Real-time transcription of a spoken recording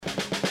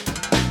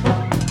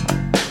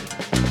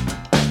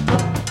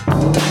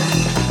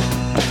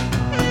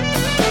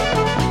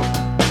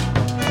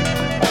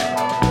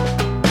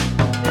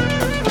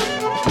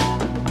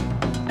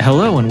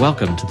Hello and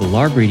welcome to the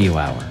LARB Radio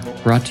Hour,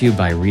 brought to you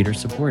by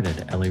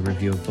reader-supported LA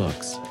Review of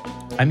Books.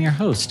 I'm your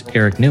host,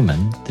 Eric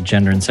Newman, the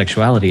gender and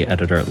sexuality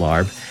editor at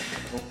LARB,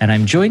 and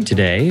I'm joined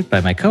today by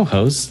my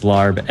co-hosts,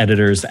 LARB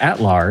editors at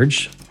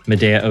large,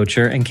 Medaya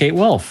Ocher and Kate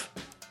Wolf.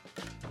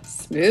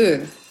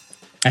 Smooth.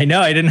 I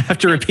know, I didn't have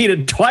to repeat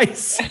it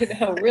twice. I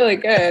know, really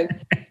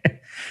good.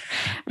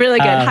 Really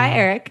good. Hi,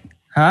 Eric.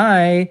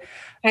 Hi.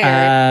 Hi,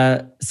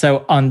 Eric.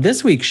 So on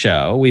this week's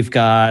show, we've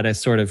got a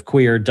sort of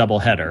queer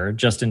doubleheader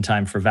just in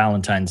time for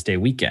Valentine's Day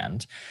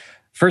weekend.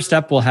 First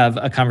up, we'll have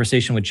a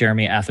conversation with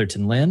Jeremy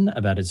Atherton Lin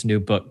about his new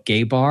book,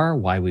 Gay Bar,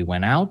 Why We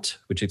Went Out,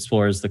 which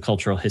explores the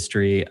cultural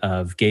history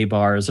of gay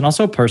bars and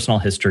also personal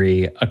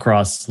history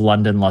across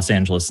London, Los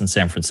Angeles, and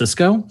San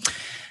Francisco.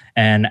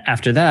 And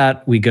after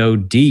that, we go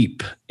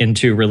deep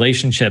into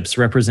relationships,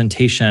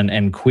 representation,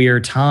 and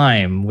queer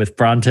time with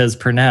Brontez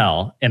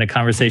Purnell in a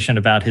conversation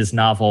about his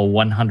novel,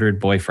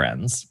 100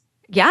 Boyfriends.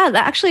 Yeah,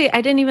 actually, I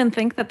didn't even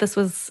think that this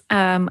was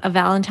a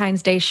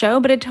Valentine's Day show,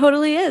 but it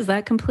totally is.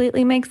 That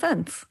completely makes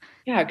sense.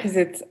 Yeah, because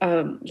it's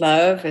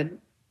love and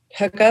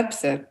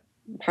hookups and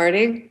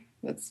partying.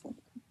 That's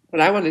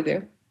what I want to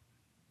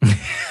do.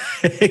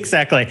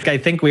 Exactly. I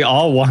think we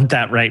all want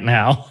that right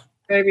now.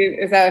 I mean,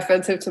 is that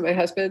offensive to my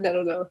husband? I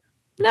don't know.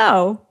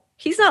 No,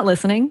 he's not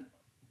listening.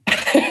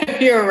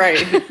 You're right.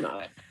 He's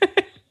not.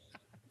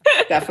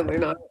 Definitely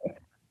not.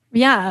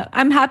 Yeah,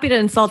 I'm happy to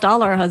insult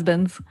all our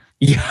husbands.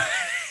 Yeah,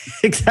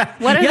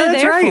 exactly. What are they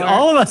that's there right. for?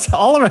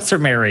 All of us are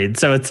married.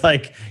 So it's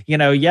like,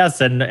 yes.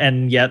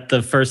 And yet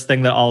the first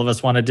thing that all of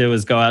us want to do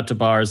is go out to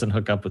bars and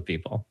hook up with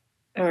people.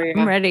 Oh, yeah.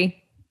 I'm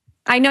ready.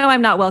 I know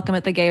I'm not welcome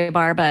at the gay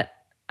bar, but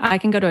I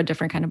can go to a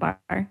different kind of bar.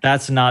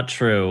 That's not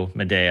true,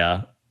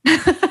 Medaya.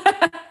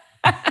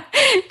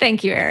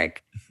 Thank you,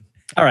 Eric.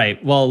 All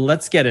right, well,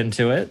 let's get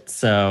into it.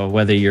 So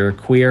whether you're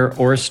queer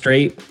or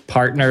straight,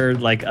 partner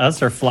like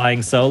us, or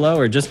flying solo,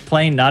 or just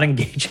plain not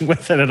engaging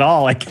with it at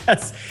all, I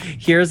guess,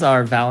 here's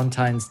our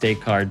Valentine's Day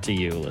card to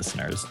you,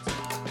 listeners.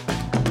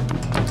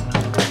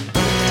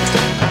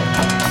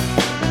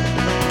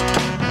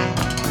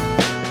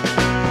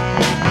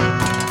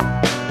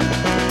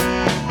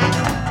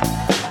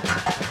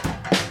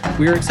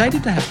 We are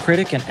excited to have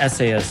critic and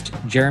essayist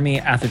Jeremy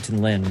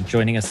Atherton Lin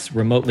joining us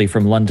remotely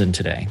from London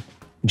today.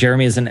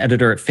 Jeremy is an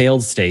editor at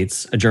Failed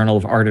States, a journal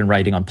of art and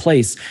writing on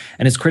place,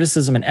 and his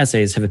criticism and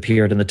essays have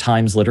appeared in the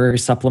Times Literary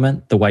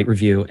Supplement, The White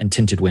Review, and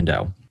Tinted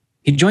Window.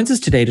 He joins us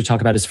today to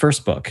talk about his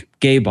first book,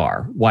 Gay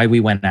Bar, Why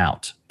We Went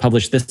Out,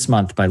 published this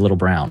month by Little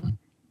Brown.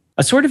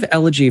 A sort of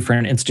elegy for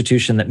an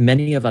institution that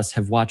many of us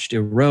have watched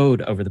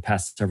erode over the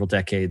past several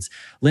decades,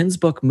 Lin's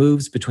book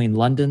moves between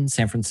London,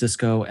 San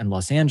Francisco, and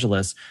Los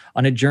Angeles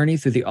on a journey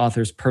through the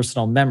author's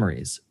personal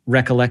memories,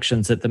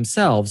 recollections that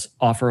themselves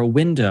offer a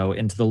window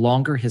into the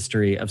longer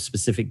history of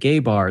specific gay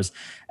bars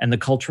and the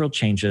cultural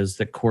changes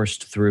that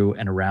coursed through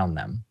and around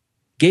them.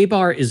 Gay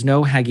Bar is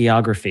no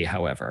hagiography,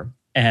 however,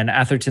 and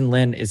Atherton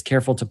Lin is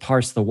careful to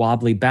parse the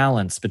wobbly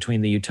balance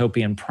between the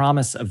utopian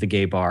promise of the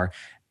gay bar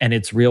and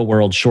its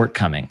real-world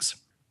shortcomings.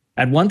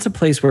 At once a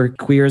place where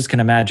queers can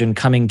imagine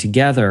coming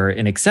together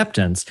in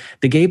acceptance,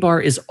 the gay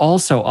bar is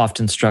also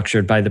often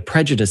structured by the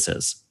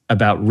prejudices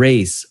about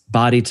race,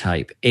 body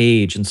type,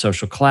 age, and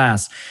social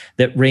class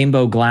that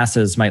rainbow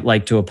glasses might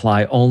like to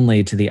apply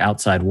only to the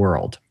outside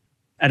world.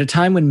 At a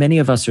time when many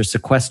of us are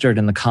sequestered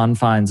in the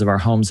confines of our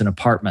homes and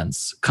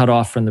apartments, cut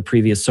off from the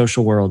previous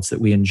social worlds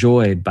that we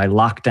enjoyed by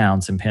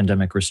lockdowns and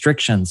pandemic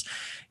restrictions,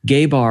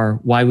 Gay Bar,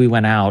 Why We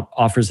Went Out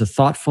offers a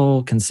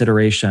thoughtful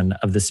consideration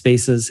of the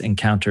spaces,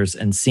 encounters,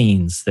 and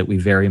scenes that we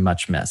very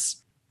much miss.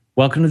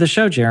 Welcome to the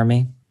show,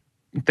 Jeremy.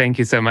 Thank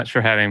you so much for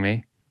having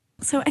me.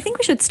 So I think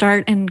we should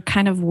start in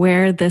kind of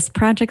where this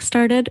project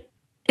started.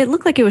 It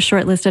looked like it was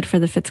shortlisted for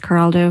the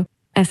Fitzcarraldo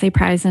Essay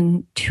Prize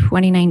in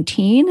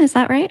 2019. Is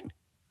that right?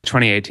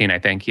 2018, I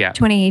think, yeah.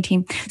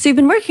 2018. So you've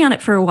been working on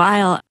it for a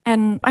while,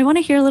 and I want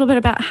to hear a little bit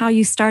about how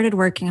you started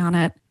working on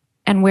it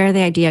and where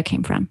the idea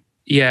came from.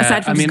 Yeah,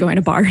 aside from just going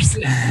to bars.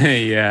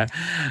 Yeah.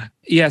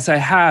 Yes, I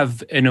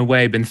have, in a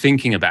way, been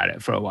thinking about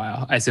it for a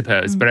while, I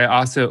suppose. But I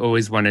also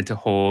always wanted to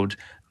hold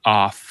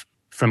off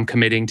from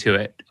committing to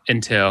it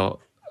until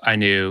I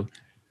knew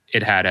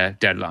it had a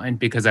deadline,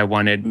 because I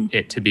wanted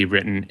it to be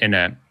written in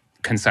a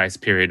concise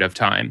period of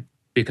time,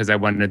 because I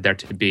wanted there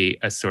to be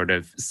a sort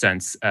of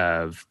sense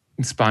of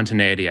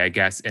spontaneity, I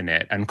guess, in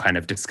it, and kind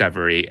of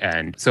discovery.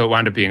 And so it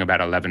wound up being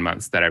about 11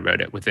 months that I wrote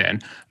it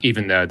within,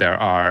 even though there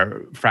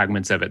are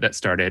fragments of it that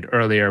started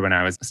earlier when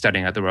I was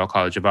studying at the Royal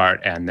College of Art,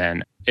 and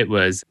then it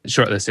was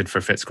shortlisted for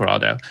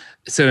Fitzcarraldo.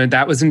 So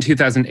that was in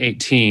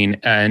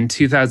 2018. And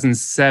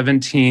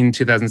 2017,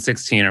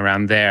 2016,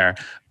 around there,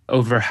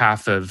 over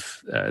half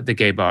of the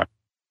gay bar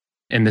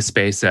in the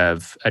space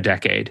of a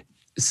decade.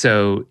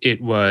 So it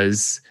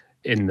was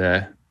in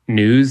the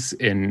news,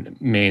 in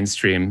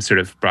mainstream sort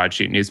of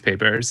broadsheet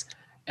newspapers.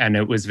 And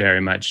it was very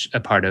much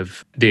a part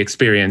of the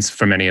experience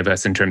for many of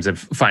us in terms of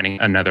finding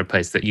another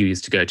place that you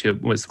used to go to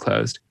was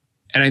closed.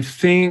 And I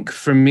think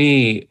for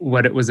me,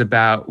 what it was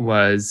about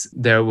was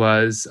there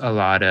was a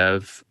lot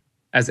of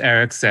as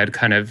Eric said,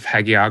 kind of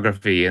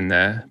hagiography in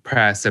the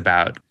press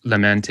about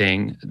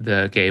lamenting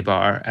the gay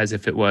bar as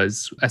if it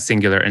was a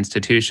singular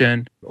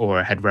institution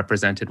or had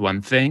represented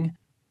one thing.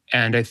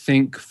 And I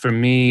think for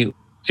me,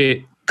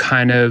 it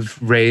kind of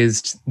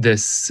raised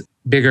this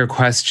bigger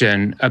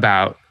question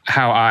about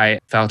how I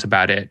felt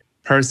about it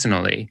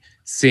personally,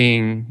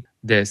 seeing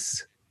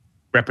this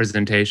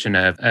representation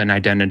of an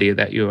identity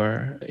that you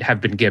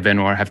have been given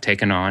or have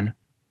taken on,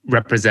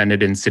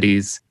 represented in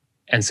cities.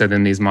 And so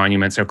then these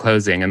monuments are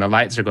closing and the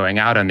lights are going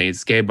out on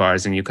these gay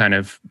bars, and you kind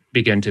of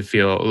begin to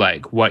feel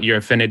like what your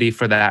affinity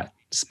for that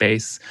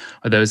space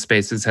or those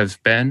spaces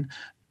have been,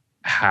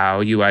 how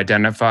you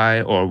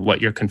identify or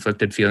what your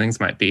conflicted feelings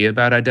might be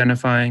about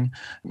identifying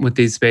with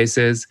these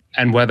spaces,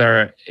 and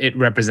whether it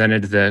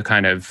represented the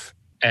kind of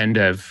end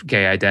of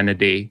gay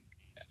identity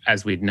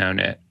as we'd known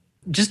it.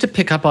 Just to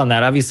pick up on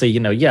that, obviously,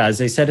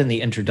 as I said in the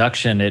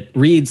introduction, it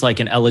reads like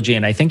an elegy,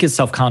 and I think is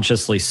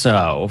self-consciously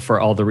so for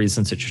all the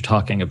reasons that you're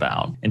talking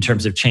about in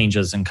terms of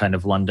changes in kind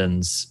of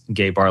London's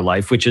gay bar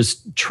life, which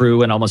is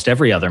true in almost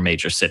every other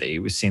major city.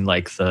 We've seen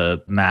like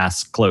the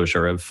mass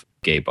closure of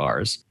gay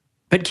bars.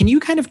 But can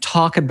you kind of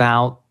talk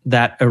about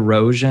that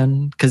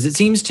erosion? Because it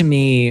seems to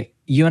me,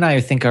 you and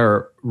I think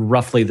are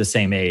roughly the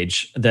same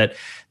age, that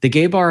the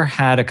gay bar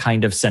had a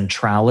kind of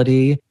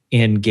centrality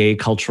in gay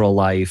cultural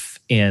life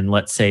in,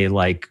 let's say,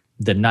 like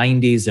the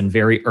 90s and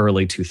very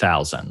early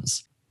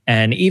 2000s.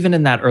 And even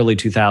in that early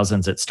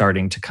 2000s, it's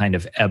starting to kind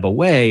of ebb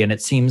away. And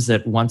it seems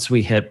that once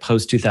we hit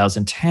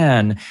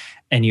post-2010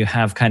 and you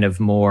have kind of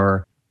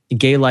more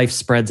gay life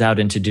spreads out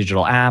into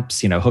digital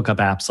apps, hookup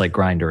apps like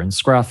Grindr and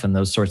Scruff and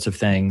those sorts of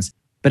things.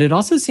 But it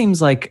also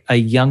seems like a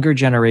younger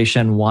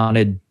generation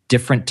wanted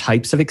different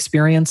types of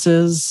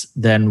experiences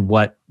than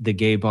what the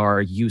gay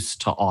bar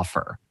used to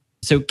offer.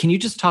 So can you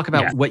just talk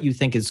about what you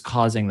think is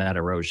causing that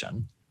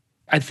erosion?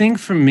 I think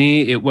for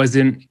me,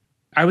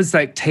 I was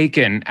like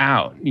taken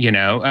out,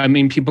 I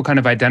mean, people kind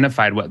of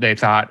identified what they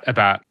thought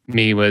about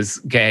me was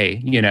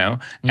gay,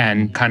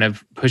 and kind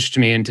of pushed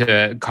me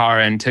into a car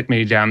and took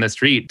me down the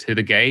street to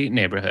the gay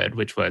neighborhood,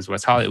 which was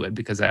West Hollywood,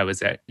 because I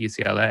was at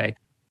UCLA.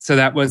 So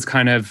that was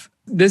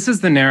this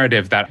is the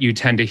narrative that you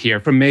tend to hear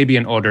from maybe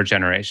an older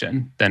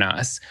generation than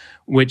us,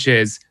 which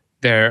is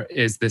there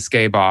is this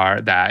gay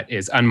bar that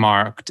is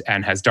unmarked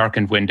and has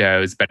darkened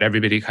windows, but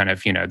everybody kind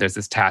of, there's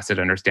this tacit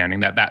understanding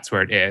that that's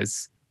where it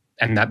is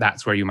and that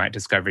that's where you might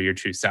discover your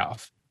true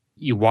self.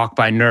 You walk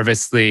by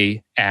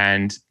nervously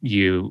and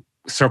you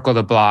circle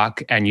the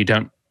block and you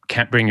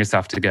can't bring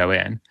yourself to go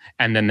in.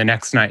 And then the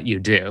next night you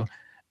do.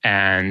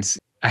 And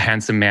a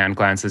handsome man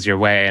glances your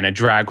way and a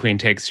drag queen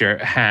takes your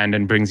hand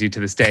and brings you to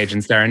the stage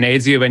and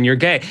serenades you and you're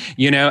gay,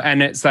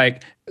 and it's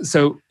like,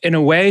 so in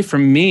a way for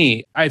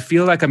me, I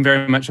feel like I'm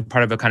very much a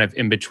part of a kind of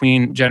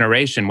in-between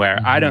generation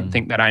where I don't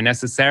think that I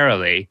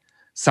necessarily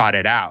sought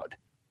it out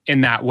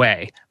in that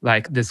way,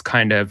 like this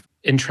kind of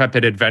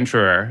intrepid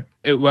adventurer.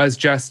 It was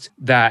just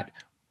that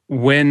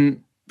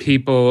when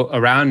people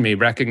around me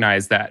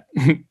recognized that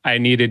I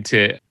needed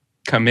to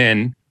come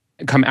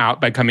out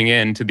by coming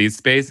into these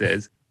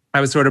spaces, I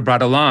was sort of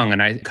brought along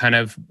and I kind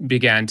of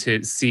began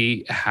to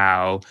see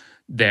how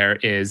there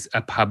is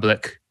a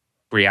public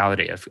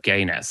reality of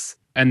gayness.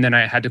 And then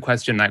I had to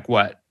question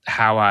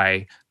how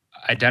I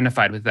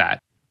identified with that.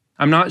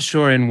 I'm not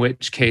sure in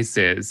which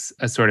cases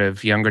a sort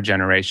of younger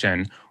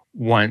generation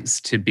wants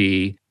to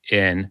be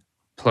in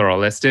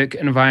pluralistic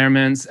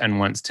environments and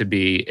wants to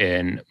be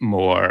in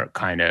more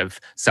kind of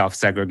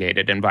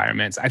self-segregated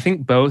environments. I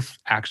think both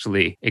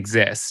actually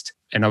exist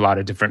in a lot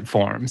of different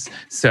forms.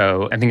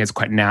 So I think it's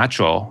quite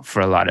natural for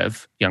a lot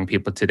of young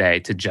people today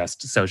to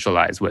just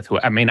socialize with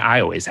I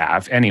always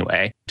have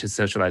anyway, to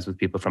socialize with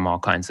people from all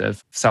kinds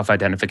of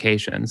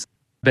self-identifications.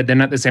 But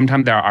then at the same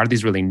time, there are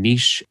these really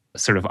niche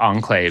sort of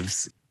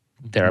enclaves.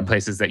 There are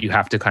places that you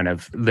have to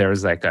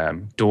there's like a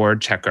door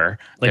checker.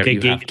 Like a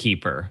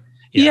gatekeeper.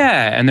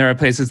 Yeah, and there are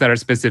places that are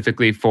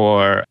specifically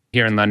for,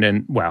 here in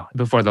London,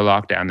 before the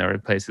lockdown, there were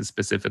places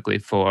specifically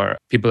for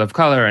people of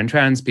color and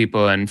trans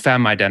people and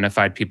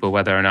femme-identified people,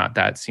 whether or not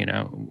that's,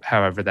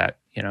 however that,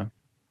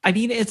 I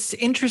mean, it's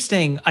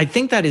interesting. I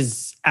think that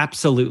is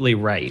absolutely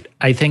right.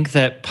 I think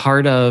that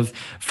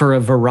for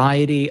a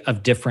variety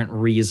of different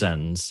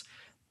reasons,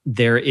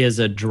 there is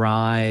a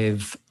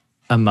drive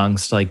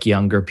amongst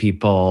younger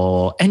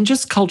people and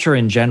just culture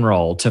in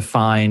general to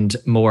find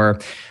more,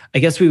 I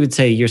guess we would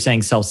say, you're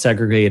saying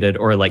self-segregated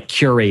or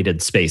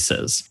curated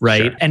spaces,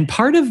 right? Sure. And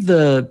part of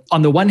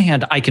on the one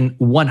hand, I can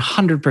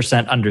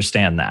 100%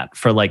 understand that.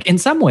 For in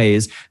some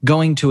ways,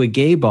 going to a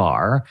gay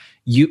bar,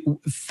 you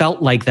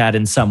felt like that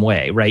in some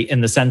way, right? In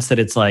the sense that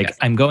it's yes.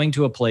 I'm going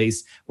to a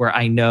place where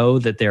I know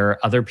that there are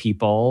other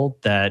people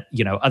that,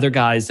 other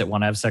guys that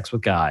want to have sex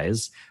with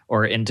guys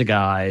or into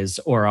guys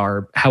or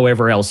are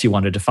however else you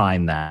want to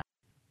define that.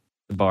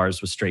 The bars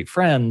with straight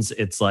friends,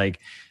 it's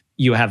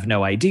you have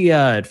no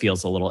idea. It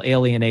feels a little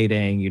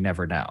alienating. You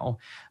never know.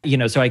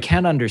 So I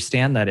can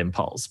understand that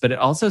impulse, but it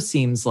also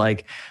seems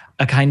like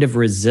a kind of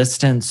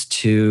resistance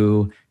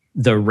to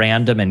the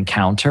random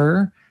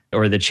encounter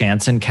or the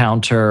chance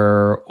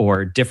encounter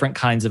or different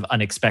kinds of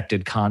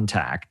unexpected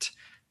contact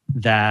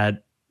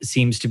that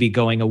seems to be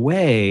going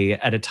away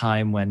at a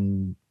time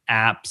when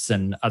apps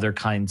and other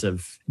kinds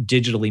of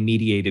digitally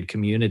mediated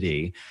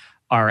community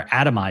are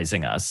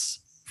atomizing us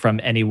from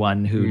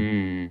anyone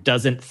who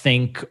doesn't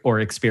think or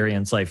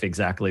experience life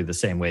exactly the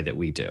same way that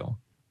we do.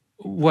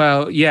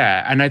 Well,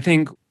 yeah. And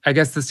I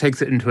guess this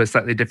takes it into a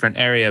slightly different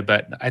area,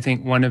 but I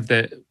think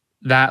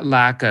that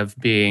lack of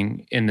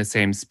being in the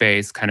same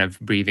space, kind of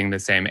breathing the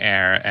same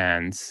air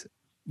and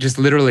just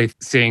literally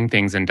seeing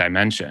things in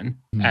dimension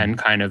and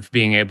kind of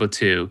being able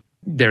to,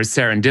 there's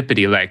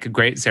serendipity, like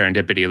great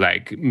serendipity,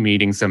 like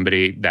meeting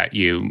somebody that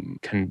you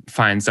can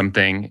find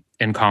something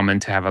in common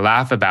to have a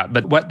laugh about.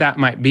 But what that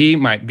might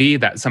be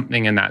that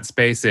something in that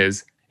space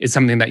is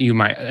something that you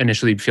might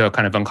initially feel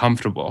kind of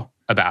uncomfortable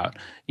about.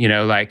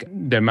 Like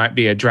there might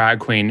be a drag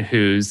queen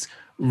whose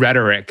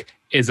rhetoric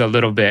is a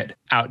little bit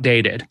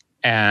outdated.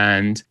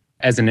 And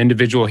as an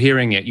individual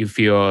hearing it, you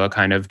feel a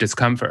kind of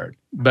discomfort.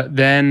 But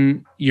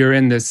then you're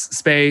in this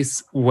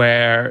space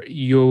where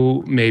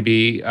you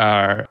maybe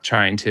are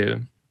trying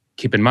to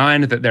keep in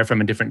mind that they're from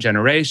a different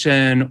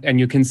generation, and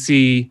you can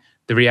see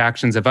the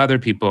reactions of other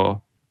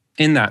people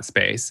in that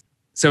space.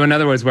 So in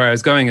other words, where I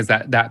was going is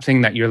that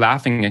thing that you're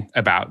laughing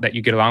about, that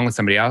you get along with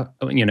somebody else,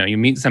 you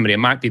meet somebody, it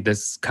might be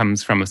this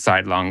comes from a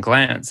sidelong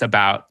glance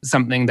about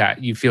something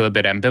that you feel a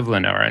bit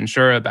ambivalent or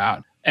unsure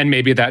about. And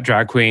maybe that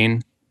drag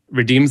queen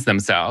redeems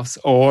themselves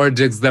or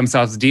digs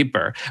themselves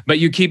deeper. But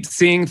you keep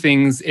seeing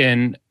things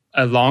in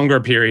a longer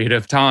period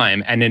of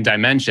time and in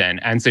dimension.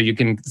 And so you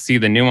can see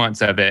the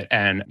nuance of it.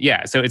 And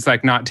yeah, so it's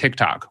like not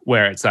TikTok,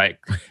 where it's like,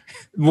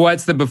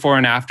 what's the before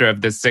and after of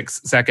this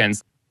 6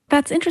 seconds?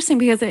 That's interesting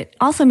because it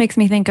also makes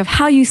me think of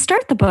how you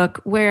start the book,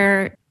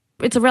 where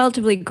it's a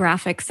relatively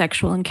graphic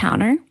sexual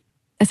encounter,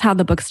 is how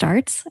the book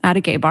starts at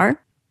a gay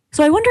bar.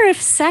 So I wonder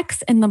if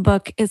sex in the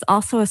book is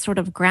also a sort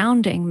of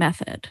grounding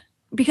method.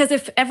 Because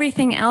if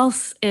everything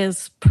else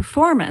is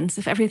performance,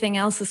 if everything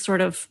else is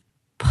sort of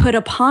put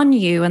upon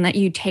you and that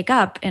you take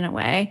up in a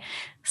way,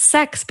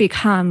 sex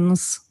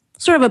becomes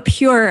sort of a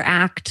pure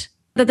act,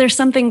 that there's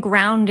something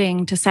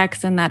grounding to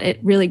sex and that it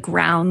really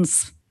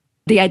grounds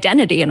the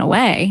identity in a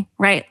way,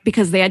 right?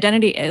 Because the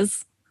identity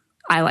is,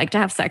 I like to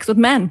have sex with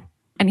men.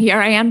 And here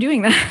I am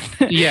doing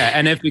that. Yeah.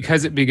 And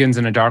because it begins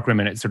in a dark room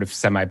and it's sort of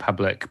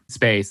semi-public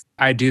space,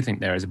 I do think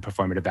there is a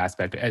performative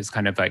aspect. It's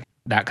kind of like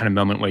that kind of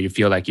moment where you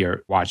feel like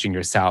you're watching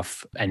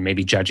yourself and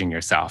maybe judging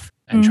yourself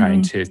and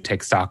trying to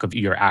take stock of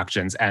your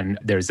actions. And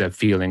there's a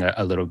feeling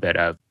a little bit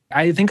of,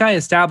 I think I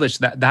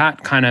established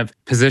that kind of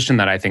position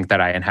that I think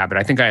that I inhabit.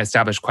 I think I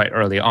established quite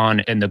early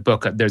on in the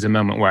book. There's a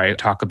moment where I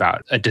talk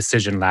about a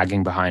decision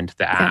lagging behind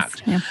the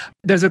act. Yeah.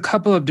 There's a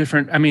couple of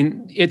different,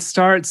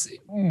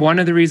 one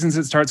of the reasons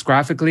it starts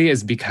graphically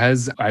is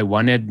because I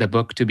wanted the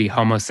book to be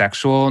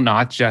homosexual,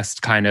 not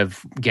just kind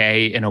of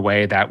gay in a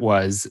way that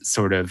was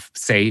sort of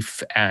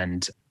safe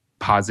and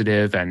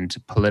positive and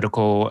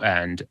political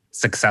and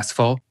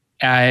successful.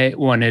 I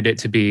wanted it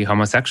to be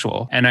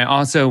homosexual. And I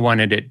also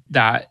wanted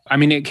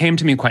it came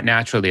to me quite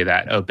naturally,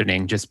 that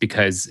opening, just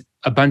because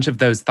a bunch of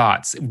those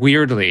thoughts,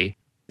 weirdly,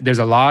 there's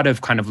a lot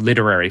of kind of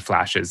literary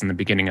flashes in the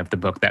beginning of the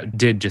book that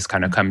did just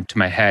kind of come to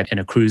my head in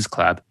a cruise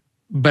club.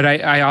 But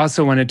I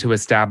also wanted to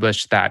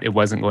establish that it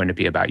wasn't going to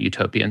be about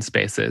utopian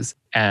spaces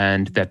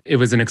and that it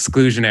was an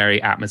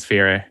exclusionary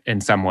atmosphere in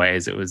some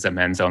ways. It was a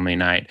men's only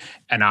night.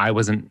 And I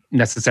wasn't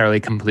necessarily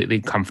completely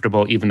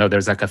comfortable, even though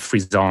there's like a free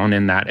zone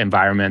in that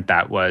environment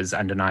that was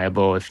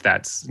undeniable, if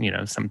that's,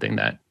 something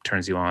that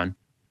turns you on.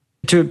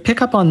 To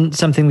pick up on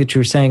something that you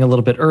were saying a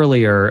little bit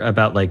earlier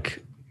about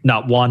like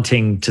not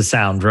wanting to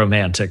sound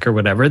romantic or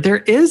whatever, there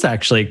is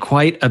actually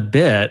quite a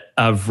bit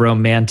of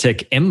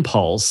romantic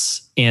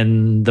impulse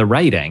in the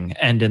writing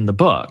and in the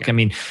book. I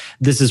mean,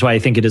 this is why I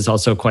think it is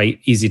also quite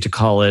easy to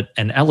call it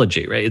an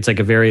elegy, right? It's like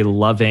a very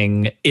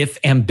loving,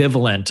 if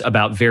ambivalent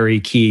about very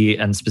key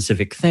and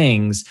specific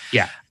things.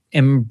 Yeah.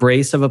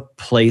 Embrace of a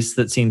place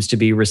that seems to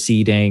be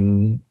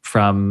receding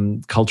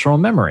from cultural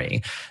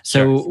memory.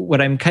 So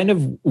what I'm kind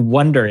of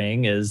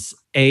wondering is,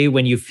 A,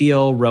 when you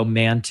feel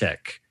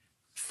romantic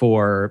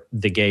for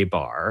the gay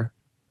bar,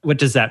 what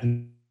does that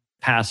mean,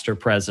 past or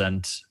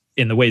present,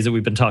 in the ways that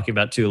we've been talking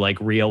about too, like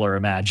real or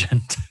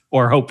imagined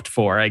or hoped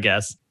for, I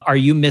guess? Are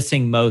you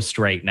missing most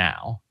right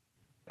now?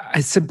 I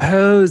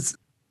suppose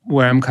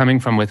where I'm coming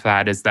from with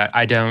that is that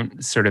I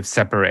don't sort of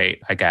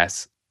separate, I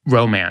guess,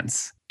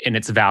 romance in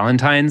its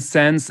Valentine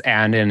sense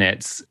and in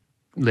its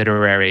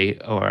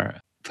literary or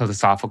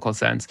philosophical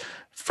sense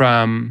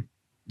from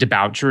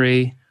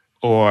debauchery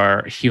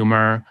or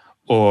humor,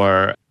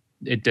 or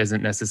it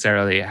doesn't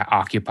necessarily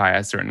occupy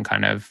a certain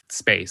kind of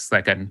space,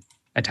 like an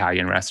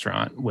Italian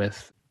restaurant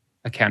with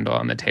a candle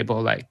on the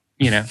table. Like,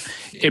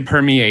 it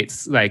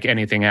permeates like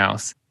anything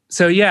else.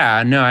 So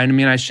yeah, no, I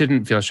mean, I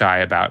shouldn't feel shy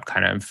about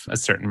kind of a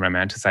certain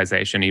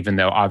romanticization, even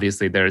though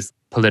obviously there's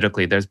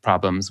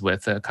problems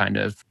with a kind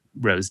of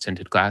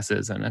rose-tinted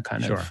glasses and a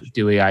kind of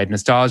dewy-eyed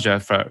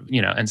nostalgia for,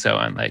 and so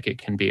on. Like it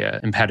can be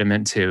an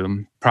impediment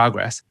to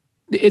progress.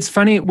 It's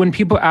funny when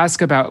people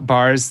ask about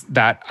bars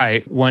that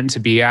I want to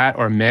be at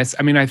or miss.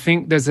 I mean, I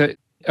think there's a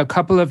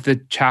couple of the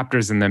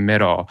chapters in the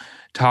middle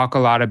talk a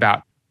lot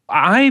about.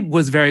 I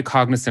was very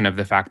cognizant of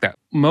the fact that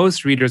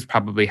most readers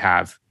probably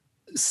have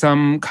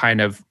some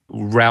kind of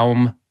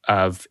realm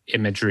of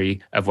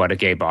imagery of what a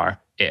gay bar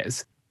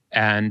is.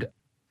 And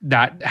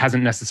that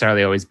hasn't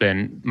necessarily always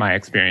been my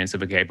experience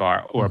of a gay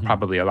bar, or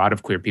probably a lot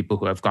of queer people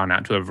who have gone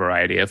out to a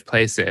variety of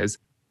places.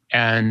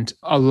 And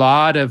a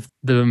lot of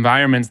the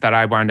environments that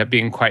I wound up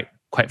being quite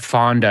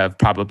fond of,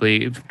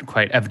 probably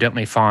quite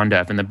evidently fond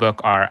of in the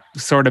book, are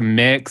sort of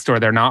mixed, or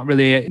they're not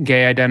really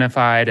gay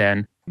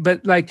identified.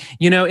 But like,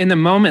 in the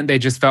moment, they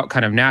just felt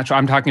kind of natural.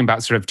 I'm talking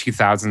about sort of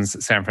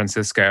 2000s San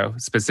Francisco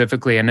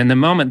specifically. And in the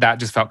moment, that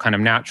just felt kind of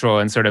natural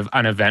and sort of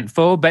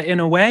uneventful. But in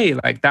a way,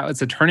 like that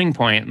was a turning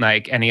point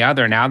like any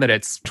other. Now that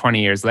it's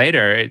 20 years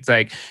later, it's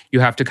like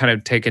you have to kind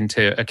of take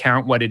into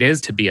account what it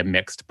is to be a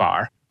mixed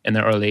bar in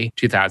the early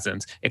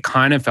 2000s. It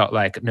kind of felt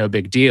like no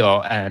big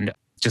deal and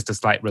just a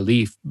slight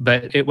relief,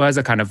 but it was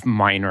a kind of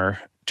minor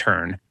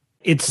turn.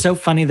 It's so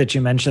funny that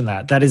you mentioned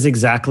that. That is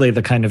exactly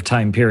the kind of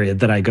time period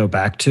that I go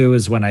back to,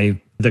 is when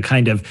the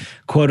kind of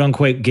quote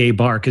unquote gay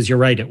bar, because you're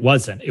right, it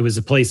wasn't. It was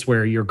a place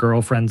where your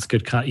girlfriends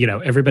could,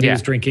 everybody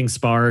was drinking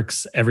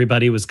Sparks.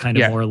 Everybody was kind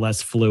of more or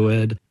less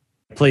fluid.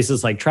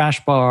 Places like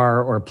Trash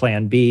Bar or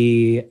Plan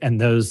B and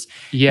those.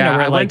 Yeah,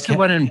 I went to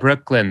one in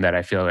Brooklyn that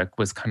I feel like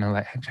was kind of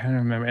like, I'm trying to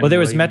remember. Well, there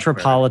was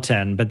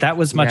Metropolitan, but that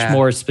was much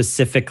more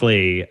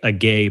specifically a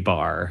gay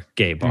bar.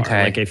 Okay,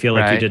 like I feel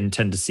like you didn't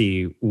tend to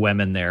see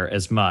women there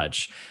as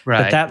much.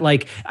 Right. But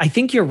that I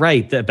think you're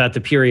right about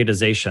the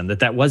periodization,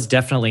 that was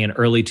definitely an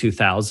early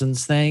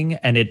 2000s thing.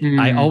 And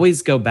I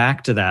always go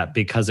back to that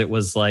because it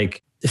was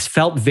like, this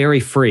felt very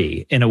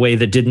free in a way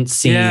that didn't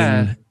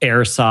seem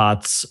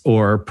ersatz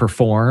or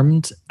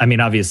performed. I mean,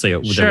 obviously,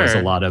 there was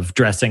a lot of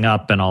dressing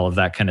up and all of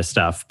that kind of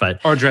stuff,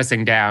 or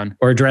dressing down.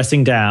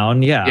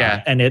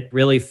 Yeah. And it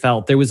really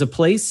felt, there was a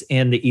place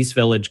in the East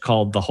Village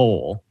called The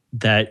Hole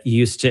that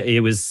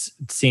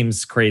it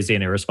seems crazy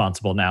and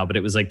irresponsible now, but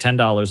it was like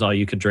 $10 all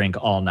you could drink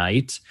all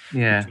night,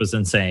 which was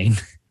insane.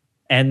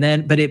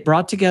 But it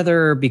brought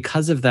together,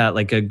 because of that,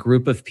 like a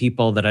group of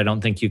people that I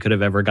don't think you could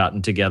have ever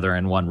gotten together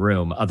in one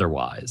room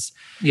otherwise.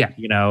 Yeah.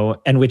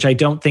 And which I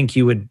don't think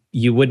you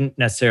wouldn't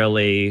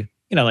necessarily,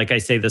 like I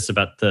say this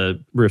about the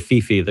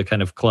Rafifi, the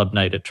kind of club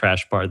night at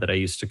Trash Bar that I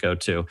used to go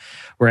to,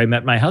 where I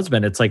met my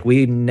husband. It's like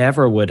we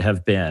never would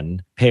have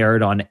been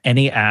paired on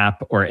any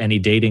app or any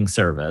dating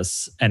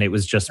service. And it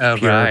was just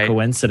pure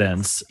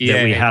coincidence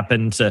that we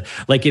happened to,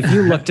 like, if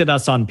you looked at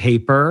us on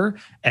paper,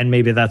 and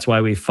maybe that's why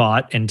we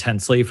fought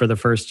intensely for the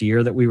first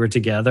year that we were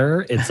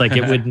together, it's like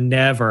it would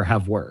never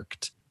have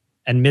worked.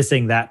 And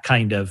missing that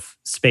kind of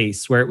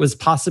space where it was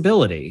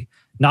possibility,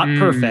 not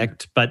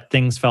perfect, but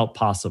things felt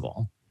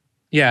possible.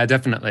 Yeah,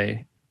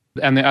 definitely.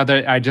 And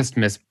I just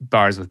miss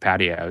bars with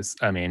patios.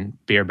 I mean,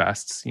 beer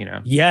busts,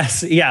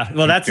 Yes. Yeah.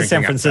 Well, that's a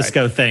San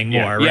Francisco thing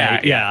more,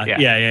 right?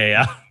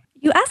 Yeah.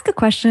 You ask a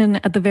question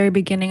at the very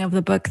beginning of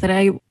the book that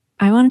I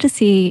wanted to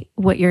see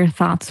what your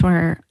thoughts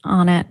were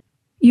on it.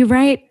 You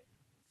write,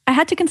 I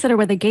had to consider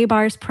whether gay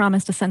bars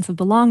promised a sense of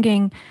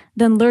belonging,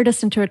 then lured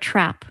us into a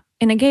trap.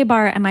 In a gay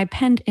bar, am I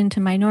penned into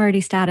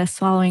minority status,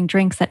 swallowing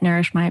drinks that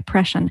nourish my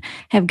oppression?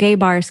 Have gay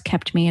bars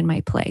kept me in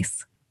my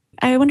place?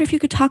 I wonder if you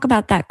could talk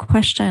about that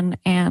question,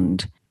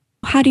 and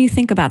how do you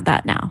think about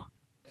that now?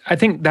 I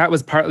think that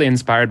was partly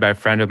inspired by a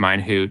friend of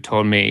mine who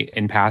told me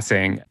in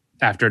passing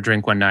after a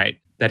drink one night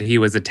that he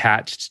was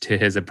attached to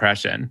his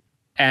oppression.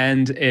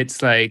 And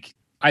it's like,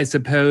 I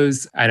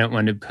suppose I don't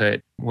want to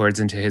put words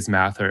into his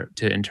mouth or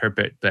to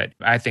interpret, but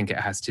I think it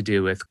has to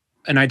do with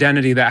an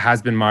identity that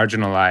has been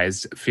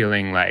marginalized,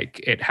 feeling like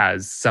it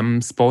has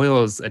some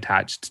spoils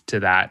attached to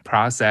that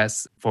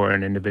process for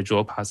an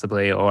individual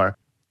possibly, or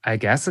I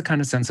guess a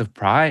kind of sense of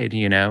pride,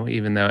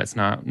 even though it's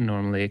not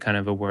normally kind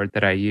of a word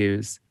that I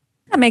use.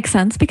 That makes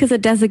sense because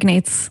it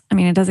designates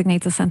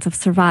a sense of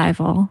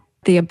survival,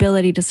 the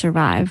ability to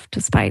survive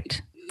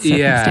despite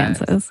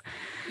circumstances.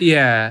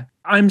 Yeah.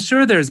 I'm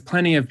sure there's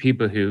plenty of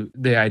people who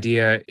the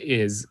idea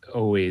is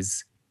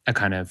always a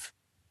kind of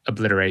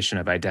obliteration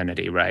of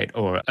identity, right?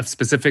 Or of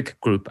specific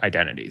group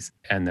identities.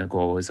 And the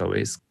goal is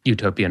always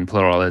utopian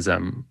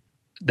pluralism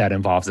that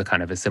involves a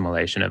kind of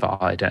assimilation of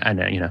all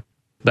identity,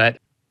 But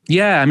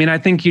yeah, I mean, I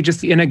think you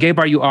just, in a gay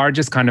bar, you are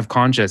just kind of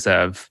conscious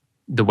of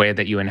the way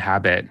that you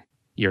inhabit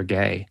your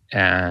gay.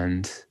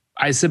 And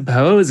I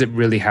suppose it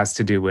really has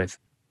to do with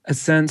a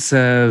sense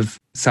of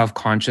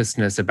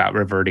self-consciousness about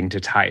reverting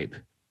to type.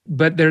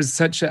 But there's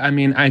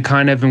I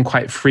kind of am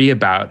quite free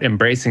about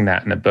embracing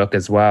that in the book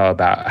as well,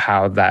 about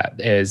how that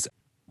is,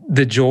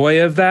 the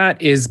joy of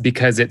that is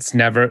because it's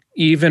never,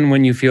 even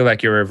when you feel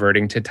like you're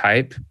reverting to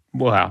type,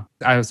 well,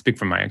 I'll speak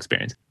from my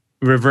experience.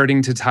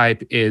 Reverting to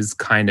type is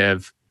kind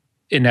of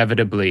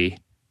inevitably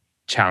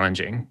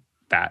challenging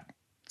that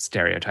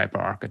stereotype or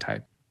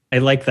archetype. I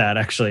like that,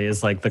 actually,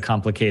 is like the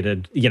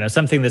complicated,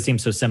 something that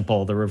seems so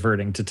simple, the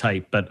reverting to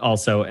type, but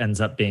also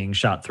ends up being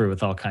shot through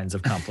with all kinds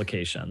of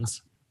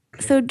complications.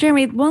 So,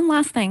 Jeremy, one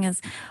last thing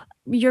is,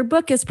 your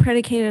book is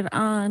predicated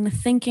on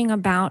thinking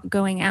about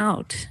going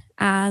out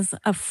as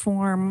a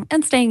form,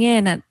 and staying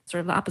in at sort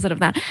of the opposite of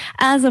that,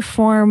 as a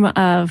form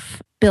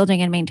of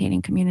building and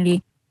maintaining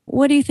community.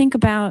 What do you think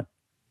about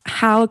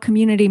how a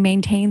community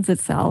maintains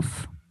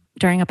itself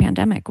during a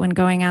pandemic when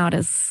going out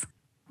is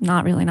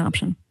not really an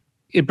option?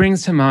 It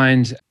brings to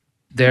mind,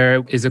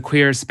 there is a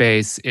queer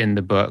space in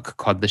the book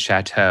called The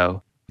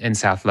Chateau in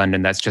South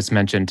London that's just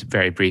mentioned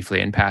very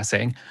briefly in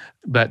passing,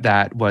 but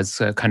that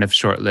was a kind of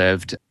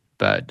short-lived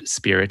but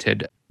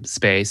spirited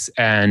space,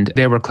 and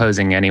they were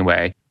closing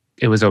anyway.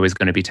 It was always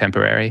going to be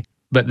temporary.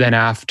 But then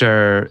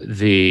after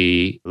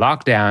the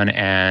lockdown,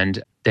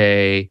 and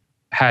they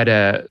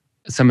had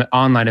some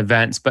online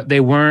events, but they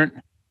weren't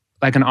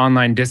like an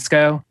online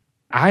disco.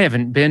 I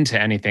haven't been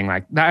to anything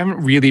like that. I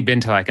haven't really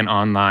been to like an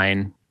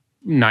online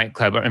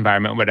nightclub or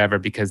environment or whatever,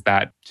 because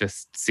that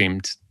just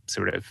seemed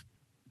sort of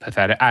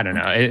pathetic. I don't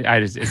know. I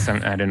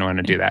didn't want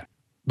to do that.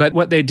 But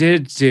what they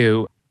did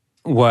do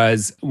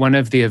was, one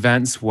of the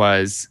events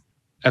was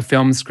a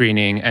film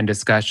screening and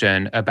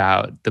discussion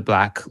about the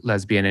Black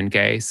Lesbian and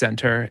Gay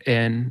Center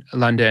in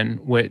London,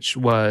 which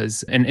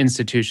was an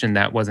institution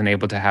that wasn't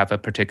able to have a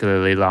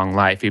particularly long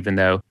life, even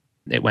though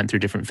it went through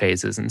different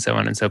phases and so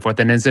on and so forth.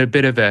 And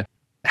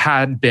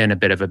had been a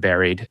bit of a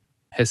buried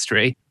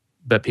history,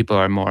 but people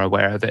are more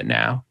aware of it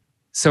now.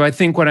 So I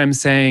think what I'm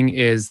saying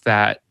is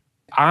that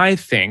I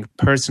think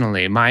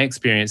personally, my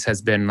experience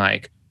has been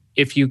like,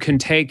 if you can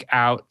take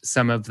out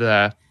some of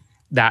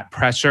that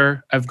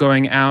pressure of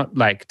going out,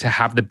 like to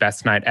have the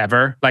best night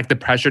ever, like the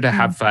pressure to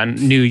have fun,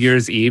 New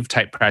Year's Eve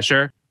type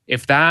pressure,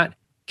 if that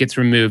gets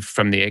removed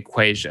from the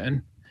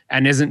equation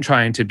and isn't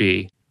trying to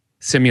be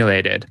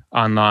simulated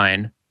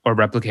online or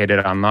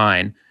replicated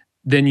online,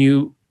 then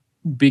you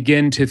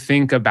begin to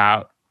think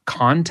about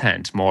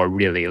content more,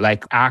 really,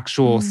 like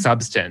actual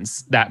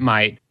substance that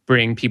might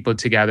bring people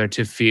together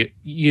to feel,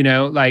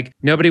 like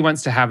nobody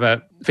wants to have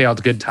a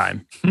failed good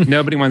time.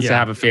 Nobody wants to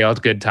have a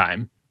failed good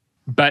time.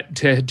 But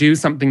to do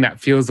something that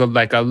feels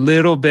like a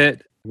little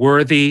bit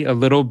worthy, a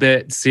little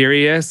bit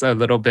serious, a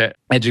little bit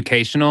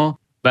educational,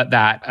 but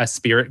that a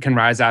spirit can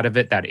rise out of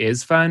it that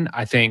is fun,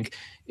 I think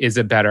is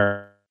a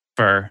better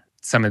for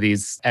some of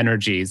these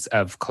energies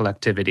of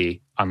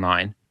collectivity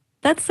online.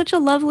 That's such a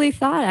lovely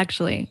thought,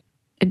 actually.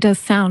 It does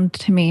sound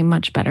to me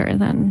much better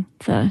than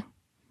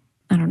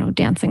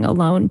dancing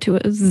alone to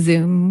a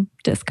Zoom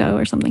disco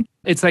or something.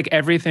 It's like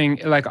everything,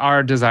 like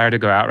our desire to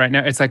go out right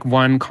now, it's like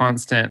one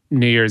constant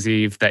New Year's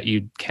Eve that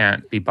you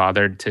can't be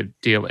bothered to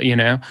deal with,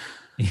 Yeah.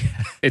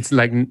 It's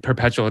like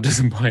perpetual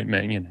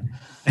disappointment,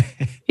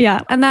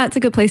 Yeah, and that's a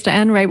good place to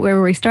end, right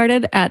where we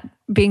started, at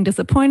being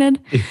disappointed.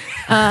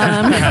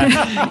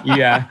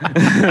 Yeah.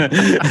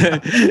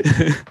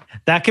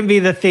 That can be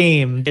the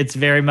theme. It's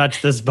very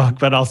much this book,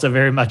 but also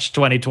very much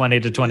 2020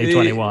 to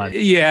 2021.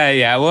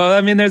 Yeah. Well,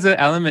 I mean, there's an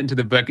element to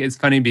the book. It's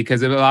funny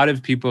because a lot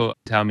of people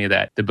tell me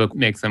that the book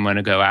makes them want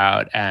to go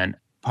out and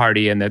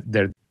party, and that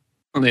they're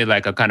only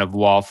like a kind of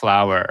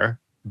wallflower,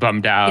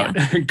 bummed out,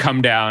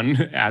 come down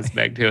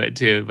aspect to it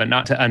too, but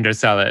not to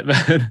undersell it.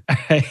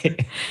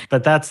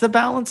 But that's the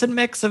balance and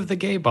mix of the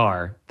gay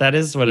bar. That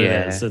is what it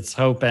is. It's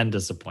hope and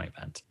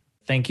disappointment.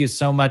 Thank you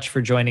so much for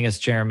joining us,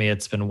 Jeremy.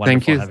 It's been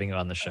wonderful having you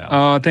on the show.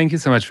 Oh, thank you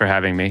so much for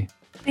having me.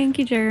 Thank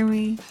you,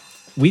 Jeremy.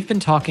 We've been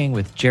talking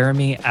with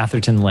Jeremy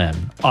Atherton Lin,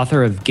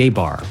 author of Gay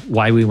Bar,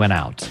 Why We Went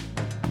Out.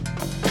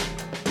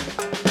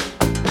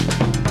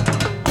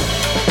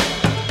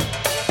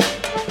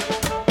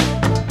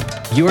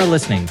 You are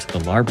listening to the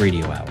LARB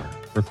Radio Hour,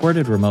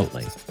 recorded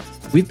remotely.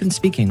 We've been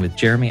speaking with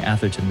Jeremy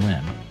Atherton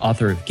Lin,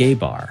 author of Gay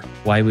Bar,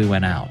 Why We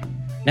Went Out.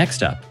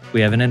 Next up, we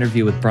have an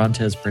interview with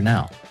Brontez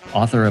Purnell,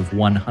 author of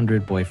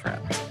 100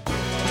 Boyfriends.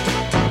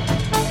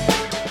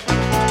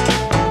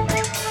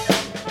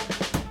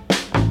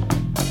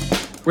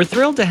 We're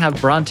thrilled to have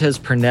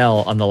Brontez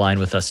Purnell on the line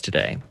with us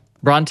today.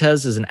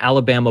 Brontez is an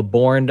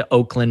Alabama-born,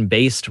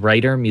 Oakland-based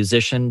writer,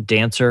 musician,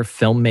 dancer,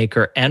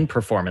 filmmaker, and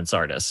performance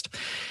artist.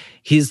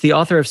 He's the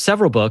author of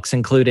several books,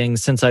 including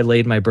Since I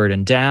Laid My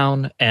Burden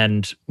Down,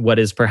 and what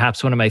is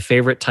perhaps one of my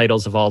favorite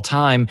titles of all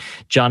time,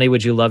 Johnny,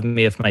 Would You Love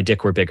Me If My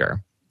Dick Were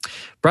Bigger?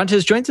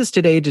 Brontez joins us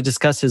today to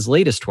discuss his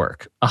latest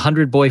work,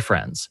 100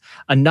 Boyfriends,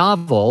 a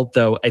novel,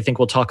 though I think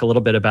we'll talk a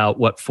little bit about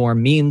what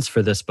form means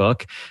for this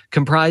book,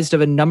 comprised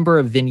of a number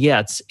of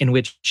vignettes in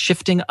which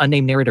shifting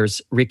unnamed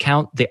narrators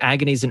recount the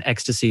agonies and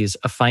ecstasies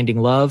of finding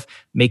love,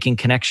 making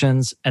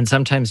connections, and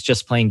sometimes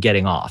just plain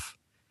getting off.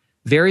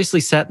 Variously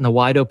set in the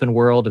wide open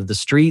world of the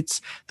streets,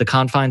 the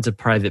confines of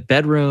private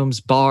bedrooms,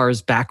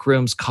 bars, back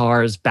rooms,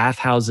 cars,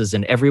 bathhouses,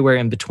 and everywhere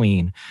in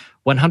between,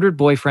 100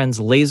 Boyfriends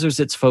lasers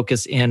its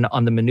focus in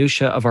on the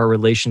minutia of our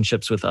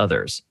relationships with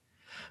others.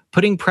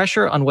 Putting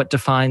pressure on what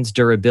defines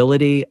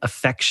durability,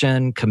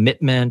 affection,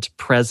 commitment,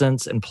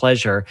 presence, and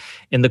pleasure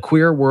in the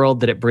queer world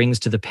that it brings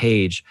to the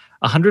page,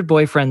 100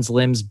 Boyfriends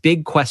limbs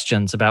big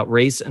questions about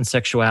race and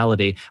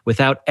sexuality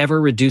without ever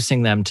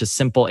reducing them to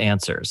simple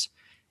answers.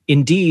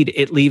 Indeed,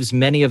 it leaves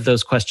many of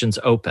those questions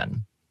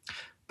open.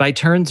 By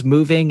turns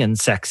moving and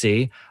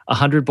sexy,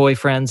 100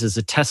 Boyfriends is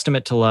a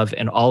testament to love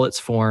in all its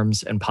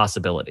forms and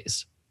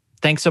possibilities.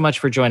 Thanks so much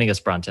for joining us,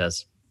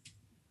 Brontez.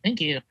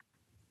 Thank you.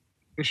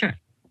 For sure.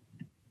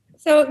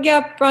 So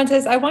yeah,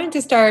 Brontez, I wanted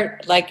to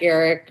start, like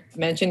Eric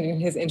mentioned in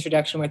his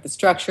introduction, with the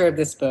structure of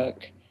this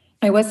book.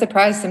 I was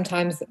surprised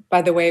sometimes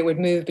by the way it would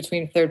move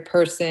between third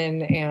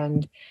person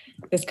and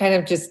this kind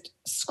of just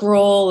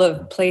scroll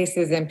of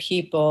places and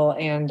people,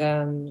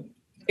 and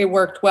it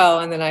worked well.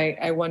 And then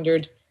I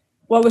wondered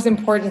what was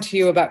important to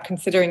you about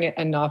considering it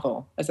a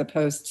novel as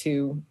opposed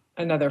to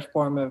another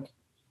form of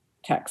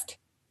text.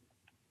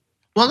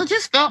 Well, it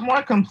just felt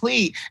more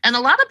complete. And a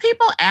lot of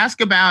people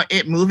ask about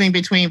it moving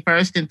between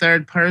first and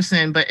third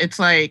person, but it's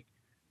like,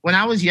 when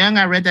I was young,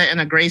 I read that in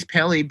a Grace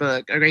Paley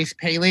book, or Grace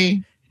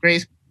Paley.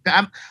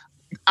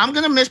 I'm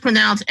going to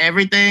mispronounce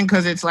everything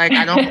because it's like,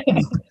 I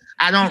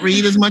don't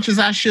read as much as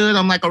I should.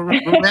 I'm like a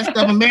rest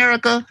of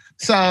America.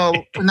 So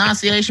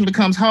pronunciation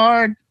becomes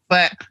hard.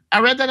 But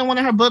I read that in one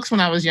of her books when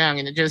I was young.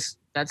 And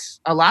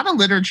that's a lot of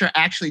literature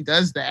actually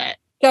does that.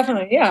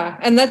 Definitely, yeah.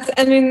 And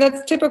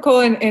that's typical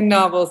in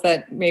novels,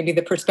 that maybe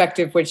the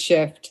perspective would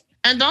shift.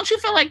 And don't you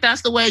feel like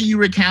that's the way you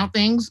recount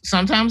things?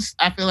 Sometimes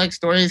I feel like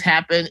stories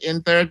happen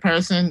in third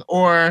person,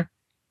 or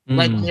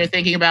like when you're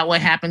thinking about what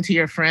happened to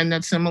your friend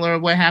that's similar to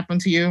what happened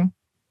to you.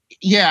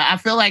 Yeah, I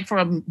feel like for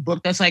a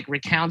book that's like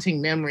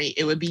recounting memory,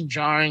 it would be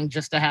jarring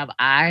just to have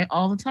I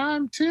all the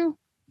time too.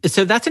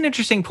 So that's an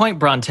interesting point,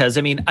 Brontez.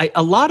 I mean,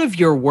 a lot of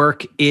your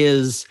work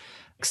is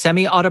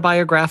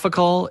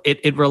semi-autobiographical.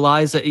 It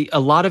relies, a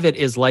lot of it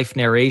is life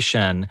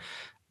narration,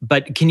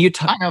 but can you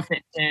talk?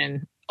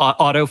 Autofiction.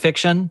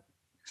 Autofiction?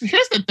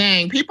 Here's the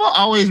thing. People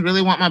always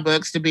really want my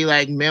books to be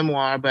like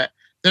memoir, but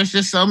there's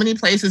just so many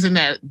places in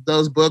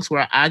those books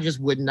where I just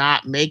would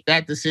not make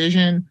that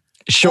decision.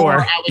 Sure.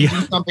 Or I would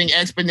do something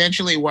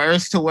exponentially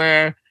worse, to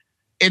where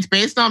it's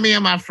based on me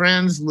and my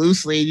friends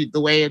loosely,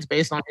 the way it's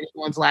based on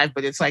anyone's life,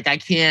 but it's like I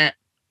can't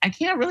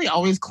really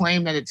always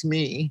claim that it's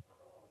me.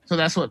 So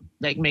that's what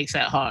like makes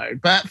that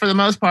hard. But for the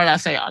most part, I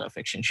say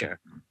autofiction, sure.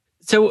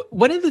 So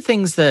one of the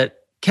things that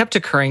kept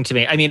occurring to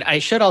me, I mean, I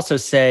should also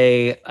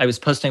say, I was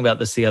posting about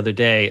this the other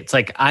day. It's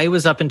like I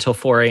was up until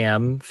 4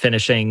 a.m.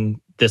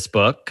 finishing this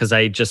book because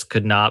I just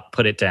could not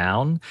put it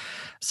down.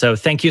 So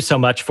thank you so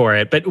much for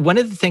it. But one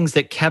of the things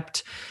that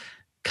kept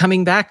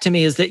coming back to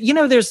me is that,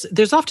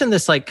 there's often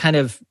this like kind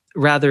of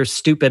rather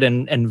stupid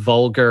and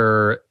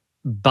vulgar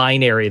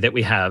binary that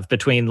we have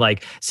between,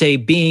 like, say,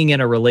 being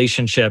in a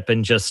relationship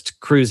and just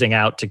cruising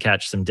out to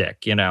catch some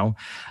dick.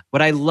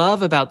 What I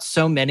love about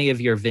so many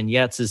of your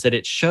vignettes is that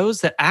it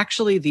shows that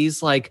actually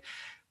these like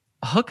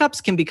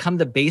hookups can become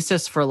the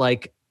basis for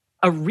like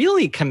a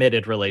really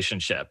committed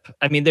relationship.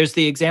 I mean, there's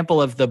the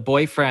example of the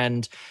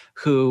boyfriend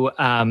who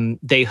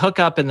they hook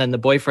up and then the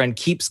boyfriend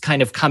keeps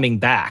kind of coming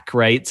back,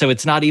 right? So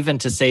it's not even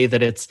to say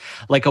that it's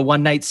like a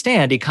one-night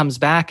stand. He comes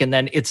back and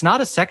then it's not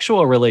a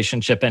sexual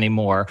relationship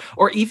anymore,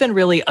 or even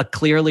really a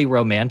clearly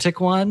romantic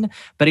one,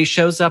 but he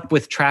shows up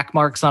with track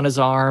marks on his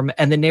arm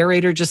and the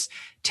narrator just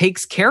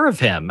takes care of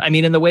him. I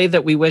mean, in the way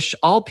that we wish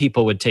all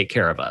people would take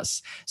care of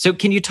us. So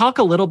can you talk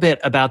a little bit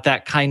about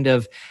that, kind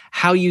of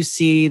how you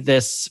see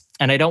this,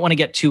 and I don't want to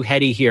get too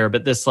heady here,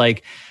 but this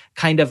like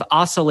kind of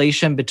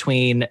oscillation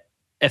between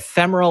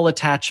ephemeral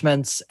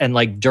attachments and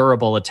like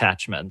durable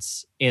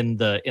attachments in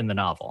the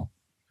novel?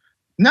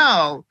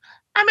 No,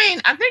 I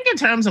mean, I think in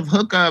terms of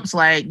hookups,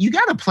 like you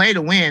got to play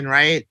to win,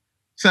 right?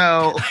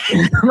 So,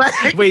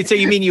 like, wait, so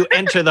you mean you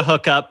enter the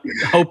hookup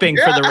hoping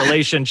for the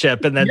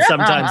relationship, and then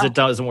sometimes it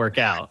doesn't work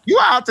out? You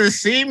out to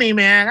see me,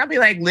 man. I'd be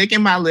like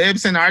licking my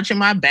lips and arching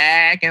my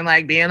back and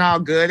like being all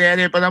good at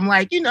it. But I'm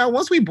like,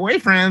 once we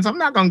boyfriends, I'm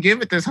not gonna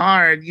give it this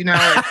hard,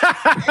 Like,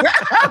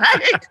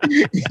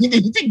 you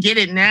need to get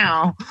it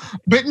now.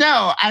 But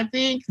no, I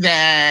think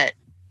that,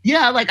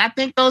 I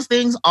think those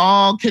things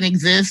all can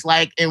exist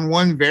like in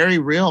one very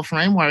real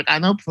framework. I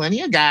know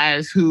plenty of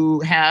guys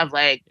who have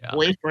like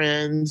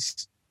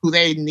boyfriends who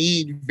they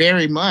need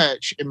very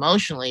much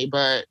emotionally,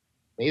 but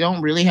they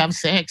don't really have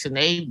sex. And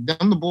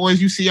them the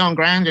boys you see on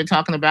Grindr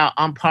talking about,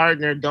 I'm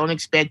partnered, don't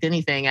expect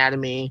anything out of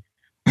me.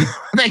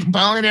 Like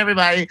boning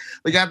everybody.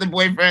 We got the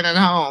boyfriend at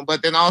home.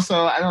 But then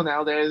also, I don't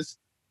know, there's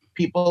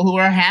people who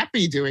are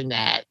happy doing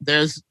that.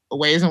 There's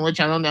ways in which,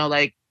 I don't know,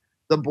 like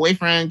the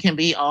boyfriend can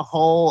be a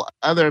whole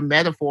other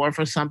metaphor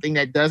for something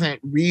that doesn't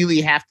really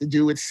have to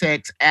do with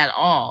sex at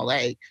all.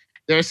 Like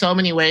there are so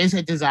many ways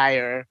that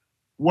desire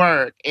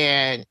work,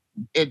 and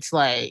it's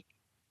like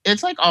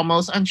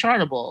almost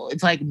unchartable.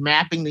 It's like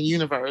mapping the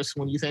universe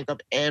when you think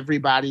of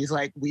everybody's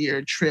like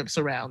weird trips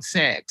around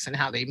sex and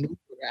how they move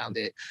around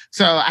it.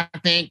 So I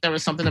think there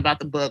was something about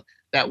the book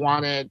that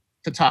wanted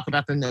to talk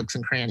about the nooks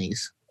and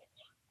crannies.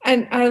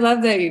 And I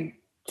love that you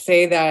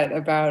say that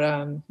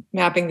about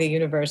mapping the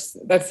universe.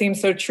 That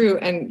seems so true.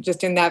 And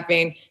just in that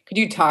vein, could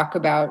you talk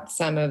about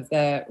some of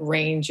the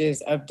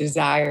ranges of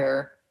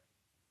desire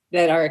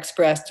that are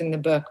expressed in the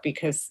book?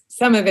 Because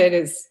some of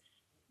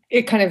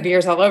it kind of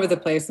veers all over the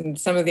place, and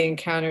some of the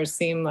encounters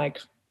seem like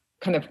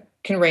kind of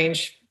can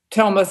range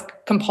to almost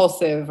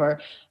compulsive or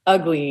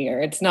ugly,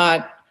 or it's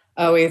not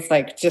always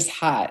like just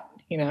hot.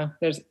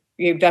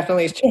 You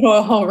definitely show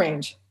a whole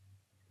range.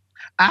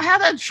 I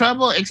have had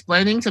trouble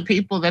explaining to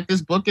people that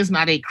this book is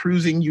not a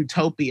cruising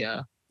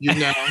utopia,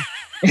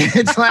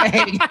 It's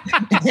like,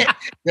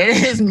 that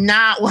is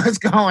not what's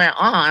going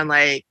on.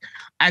 Like,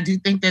 I do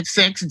think that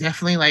sex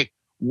definitely like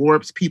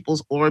warps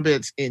people's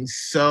orbits in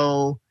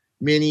so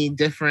many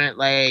different,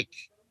 like,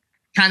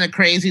 kind of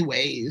crazy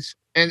ways.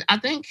 And I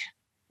think,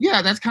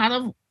 that's kind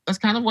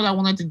of what I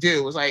wanted to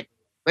do, was like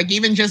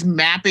even just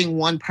mapping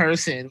one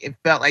person, it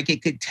felt like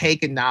it could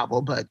take a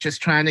novel, but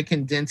just trying to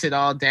condense it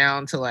all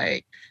down to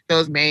like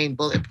those main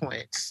bullet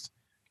points.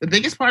 The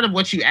biggest part of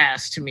what you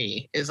asked to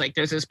me is like,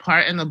 there's this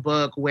part in the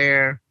book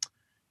where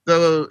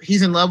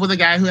he's in love with a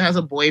guy who has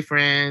a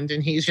boyfriend,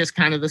 and he's just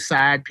kind of the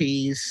side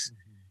piece.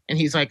 And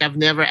he's like, I've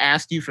never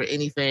asked you for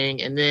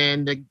anything. And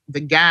then the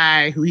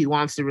guy who he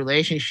wants the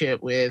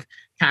relationship with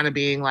kind of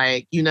being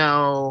like,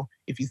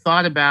 if you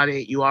thought about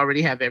it, you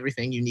already have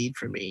everything you need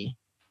from me.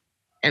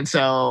 And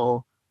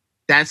so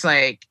that's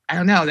like, I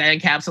don't know, that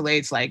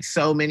encapsulates like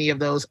so many of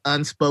those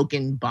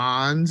unspoken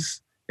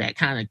bonds that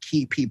kind of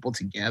keep people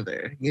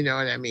together. You know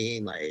what I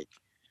mean? Like,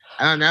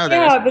 I don't know.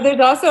 Yeah, but there's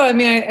also,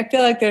 I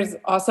feel like there's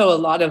also a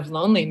lot of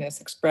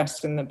loneliness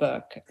expressed in the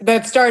book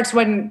that starts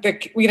when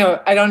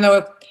I don't know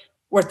if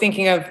we're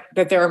thinking of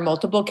that there are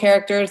multiple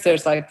characters.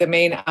 There's like the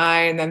main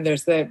I, and then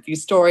there's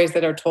these stories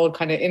that are told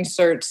kind of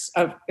inserts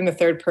in the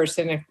third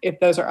person, if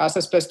those are also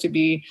supposed to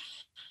be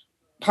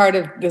part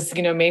of this,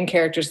 main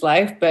character's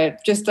life.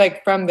 But just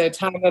like from the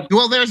time of...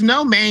 Well, there's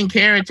no main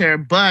character,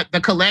 but the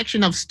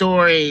collection of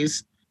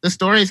stories, the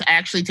stories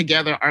actually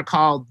together are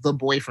called The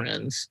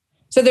Boyfriends.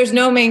 So there's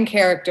no main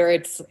character.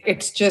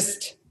 It's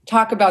just,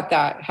 talk about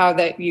that, how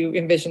that you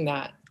envision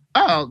that.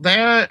 Oh,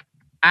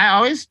 I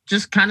always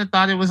just kind of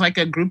thought it was like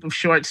a group of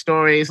short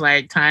stories,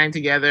 like tying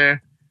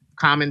together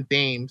common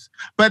themes.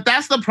 But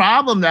that's the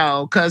problem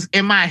though, because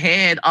in my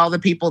head, all the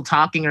people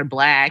talking are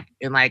Black,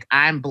 and like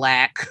I'm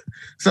Black.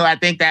 So I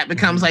think that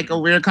becomes like a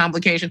weird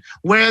complication.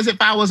 Whereas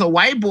if I was a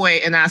white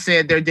boy and I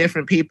said they're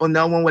different people,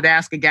 no one would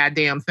ask a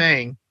goddamn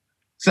thing.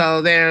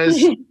 So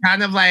there's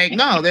kind of like,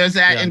 there's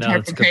that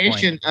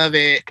interpretation of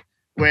it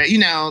where,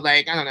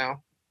 like, I don't know,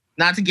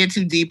 not to get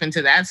too deep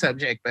into that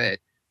subject, but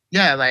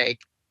like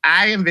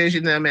I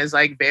envision them as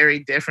like very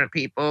different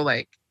people,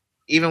 like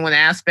even when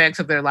aspects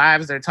of their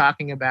lives they're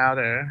talking about,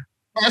 or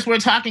unless we're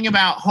talking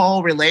about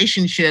whole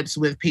relationships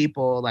with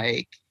people,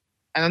 like,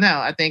 I don't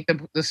know. I think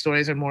the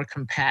stories are more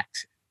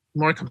compact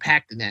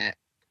than that.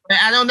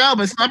 I don't know,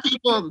 but some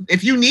people,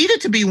 if you need it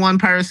to be one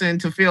person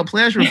to feel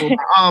pleasurable,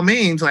 by all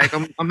means, like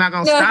I'm not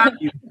going to stop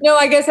you. No,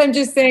 I guess I'm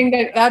just saying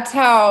that that's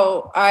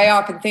how I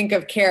often think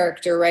of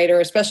character, right? Or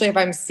especially if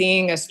I'm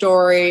seeing a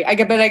story. I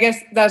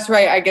guess that's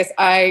right. I guess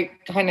I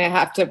kind of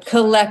have to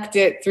collect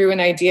it through an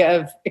idea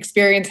of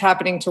experience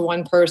happening to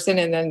one person.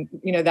 And then,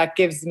 that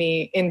gives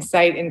me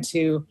insight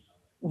into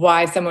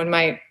why someone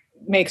might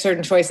make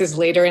certain choices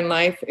later in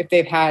life if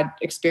they've had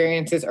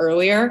experiences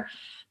earlier.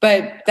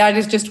 But that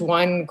is just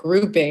one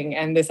grouping.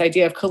 And this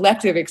idea of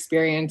collective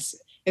experience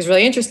is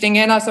really interesting.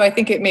 And also, I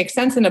think it makes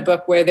sense in a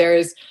book where there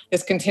is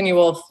this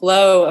continual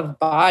flow of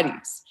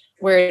bodies,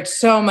 where it's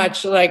so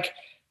much like,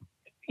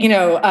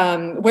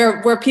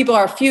 where people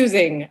are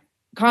fusing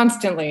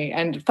constantly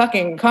and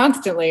fucking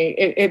constantly.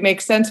 It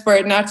makes sense for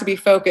it not to be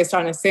focused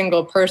on a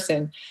single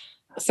person.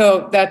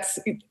 So that's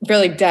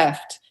really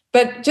deft.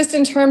 But just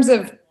in terms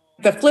of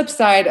the flip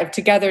side of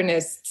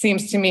togetherness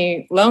seems to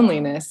me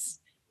loneliness.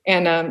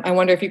 And I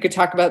wonder if you could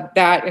talk about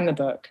that in the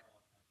book.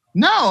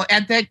 No,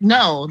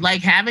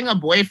 like having a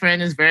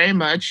boyfriend is very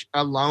much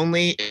a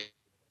lonely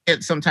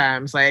it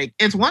sometimes. Like,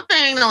 it's one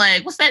thing to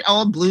like, what's that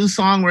old blues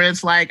song where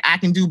it's like, I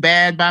can do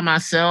bad by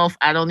myself.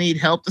 I don't need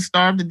help to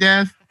starve to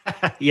death.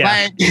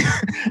 Yeah.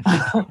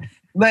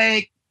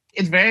 Like,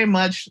 it's very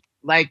much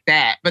like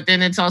that. But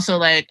then it's also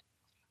like,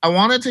 I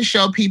wanted to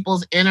show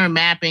people's inner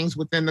mappings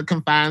within the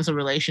confines of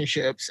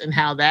relationships, and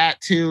how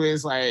that too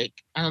is like,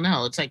 I don't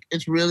know, it's like,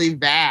 it's really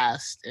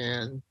vast.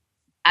 And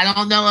I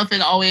don't know if it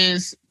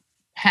always,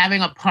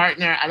 having a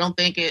partner, I don't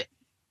think it,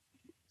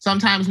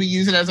 sometimes we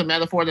use it as a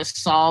metaphor to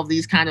solve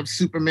these kind of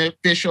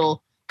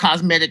superficial,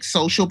 cosmetic,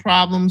 social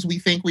problems we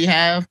think we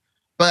have,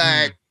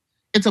 but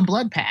it's a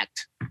blood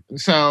pact.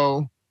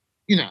 So,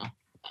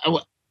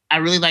 I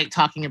really like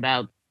talking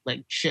about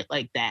like shit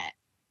like that.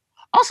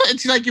 Also,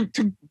 it's like,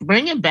 to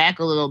bring it back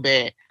a little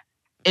bit,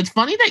 it's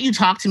funny that you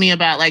talk to me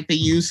about like the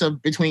use of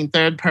between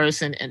third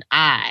person and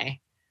I.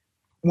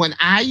 When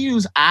I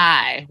use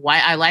I, why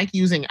I like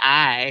using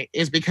I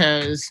is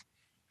because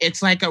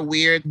it's like a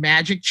weird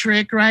magic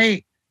trick,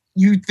 right?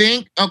 You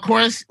think, of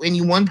course,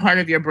 when one part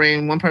of your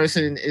brain, one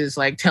person is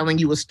like telling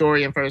you a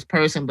story in first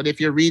person, but if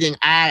you're reading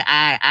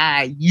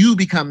I, you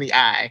become the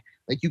I.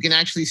 Like, you can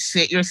actually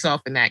sit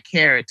yourself in that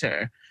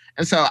character.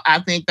 And so I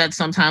think that's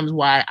sometimes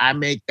why I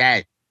make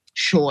that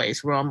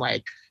choice where I'm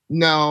like,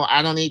 no,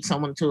 I don't need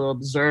someone to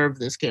observe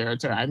this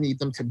character. I need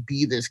them to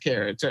be this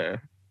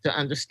character to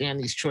understand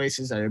these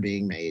choices that are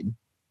being made.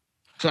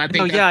 So I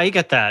think I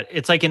get that.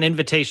 It's like an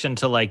invitation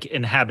to like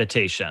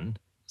inhabitation.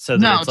 So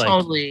that No, it's like,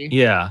 totally.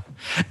 yeah.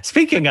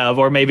 Speaking of,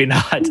 or maybe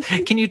not,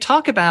 can you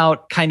talk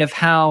about kind of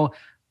how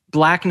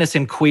Blackness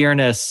and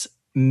queerness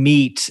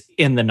meet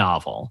in the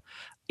novel?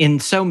 In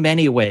so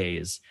many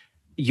ways,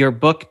 your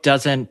book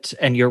doesn't,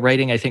 and your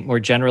writing, I think more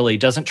generally,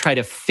 doesn't try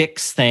to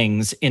fix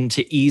things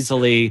into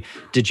easily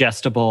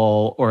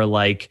digestible or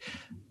like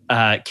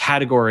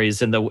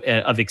categories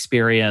of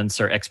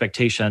experience or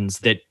expectations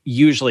that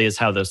usually is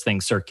how those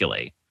things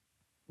circulate.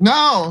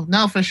 No,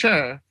 for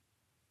sure.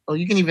 Oh,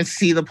 you can even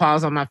see the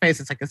pause on my face.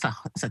 It's like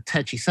it's a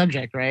touchy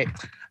subject, right?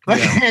 But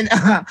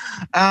Yeah.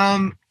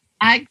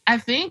 I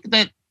think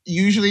that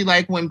usually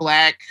like when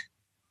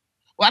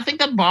I think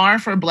the bar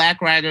for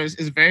Black writers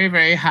is very,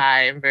 very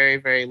high and very,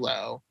 very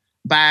low.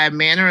 By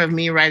manner of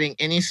me writing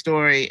any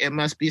story, it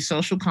must be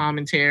social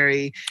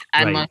commentary.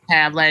 I Right. must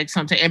have like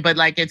something, but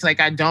like it's like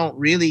I don't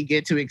really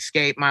get to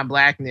escape my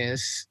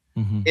Blackness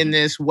in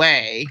this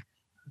way.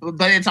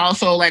 But it's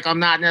also like I'm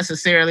not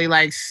necessarily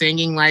like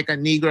singing like a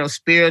Negro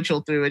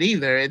spiritual through it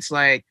either. It's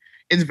like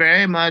it's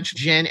very much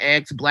Gen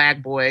X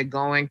Black boy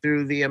going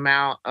through the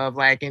amount of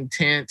like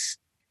intense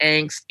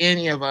angst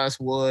any of us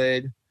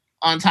would,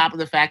 on top of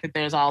the fact that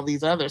there's all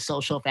these other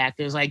social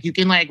factors. Like you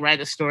can like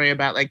write a story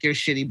about like your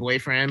shitty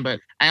boyfriend,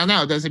 but I don't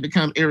know, does it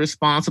become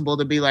irresponsible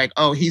to be like,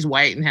 oh, he's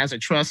white and has a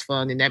trust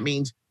fund and that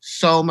means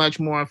so much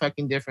more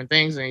fucking different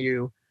things than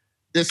you?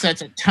 This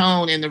sets a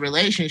tone in the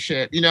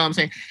relationship. You know what I'm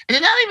saying? And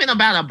it's not even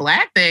about a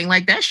Black thing.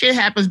 Like that shit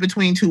happens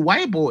between two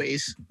white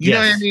boys. You know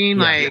what I mean?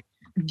 Yeah. Like,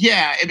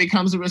 yeah, it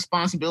becomes a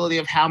responsibility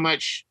of how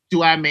much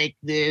do I make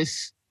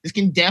this? This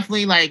can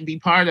definitely like be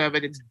part of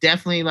it. It's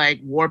definitely like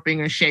warping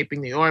or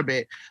shaping the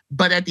orbit.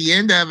 But at the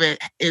end of it,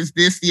 is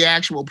this the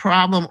actual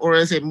problem, or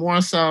is it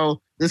more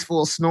so this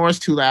fool snores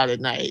too loud at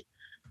night?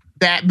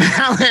 That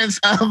balance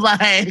of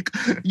like,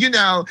 you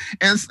know,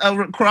 and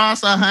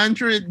across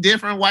 100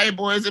 different white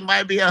boys, it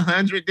might be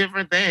 100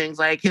 different things.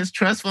 Like his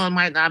trust fund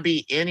might not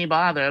be any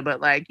bother,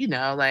 but like, you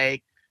know,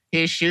 like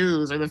his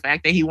shoes or the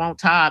fact that he won't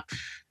top.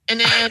 And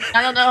then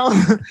I don't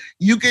know,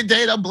 you could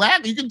date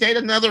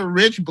another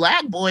rich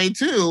Black boy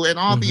too, and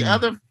all the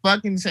other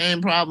fucking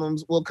same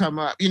problems will come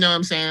up. You know what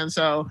I'm saying?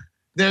 So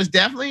there's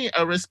definitely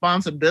a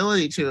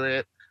responsibility to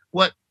it.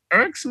 What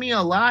irks me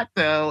a lot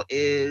though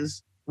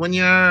is when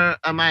you're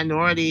a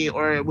minority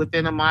or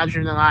within a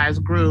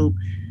marginalized group,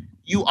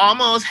 you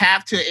almost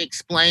have to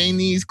explain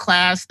these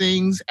class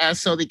things as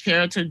so the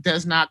character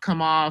does not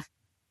come off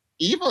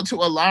evil to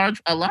a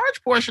large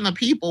portion of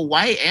people,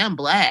 white and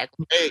Black,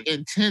 make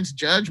intense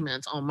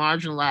judgments on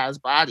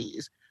marginalized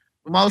bodies.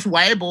 Most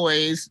white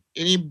boys,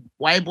 any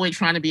white boy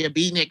trying to be a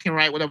beatnik can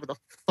write whatever the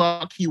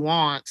fuck he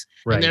wants.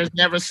 Right. And there's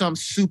never some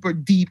super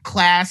deep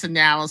class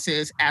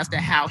analysis as to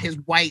how his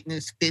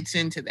whiteness fits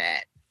into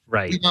that.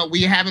 Right. You know,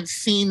 we haven't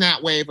seen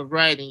that wave of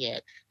writing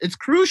yet. It's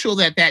crucial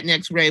that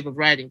next wave of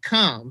writing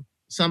come.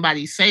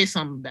 Somebody say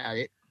something about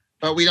it,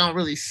 but we don't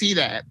really see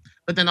that.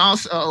 But then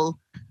also,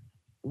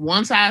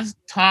 once I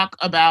talk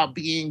about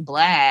being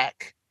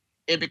Black,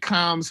 it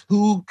becomes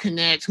who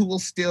will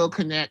still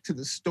connect to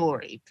the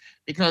story.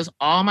 Because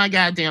all my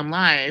goddamn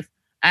life,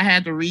 I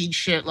had to read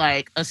shit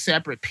like A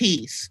Separate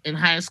Piece in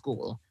high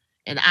school.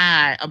 And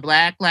I, a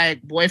Black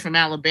like boy from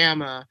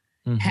Alabama,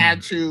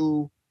 had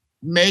to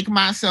make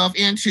myself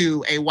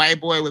into a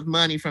white boy with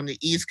money from the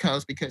East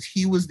Coast because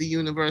he was the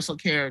universal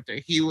character.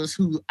 He was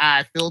who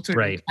I filtered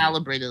and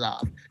calibrated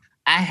off.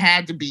 I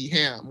had to be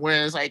him.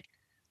 Whereas like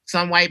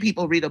some white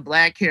people read a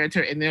Black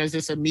character and there's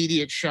this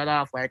immediate shut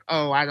off like,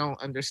 oh, I don't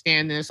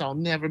understand this. I'll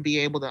never be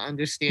able to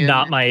understand.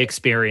 Not my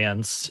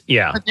experience.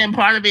 Yeah. But then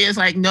part of it is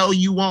like, no,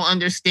 you won't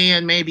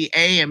understand maybe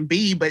A and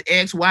B, but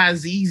X, Y,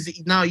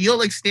 Z. No, you'll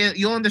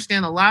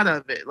understand a lot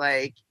of it.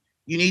 Like,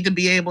 you need to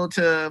be able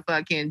to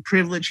fucking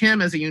privilege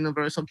him as a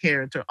universal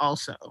character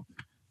also.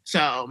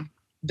 So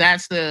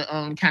that's the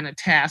kind of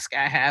task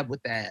I have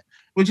with that,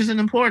 which is an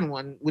important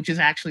one, which is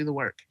actually the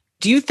work.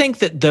 Do you think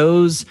that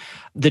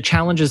the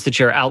challenges that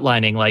you're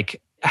outlining,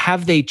 like,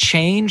 have they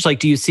changed? Like,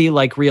 do you see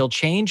like real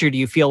change, or do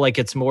you feel like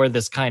it's more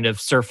this kind of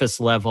surface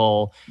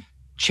level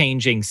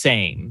changing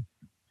same?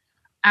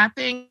 I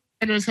think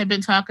writers have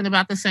been talking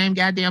about the same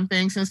goddamn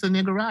thing since the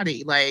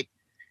niggerati. Like,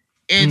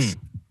 it's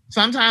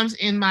sometimes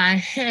in my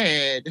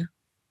head,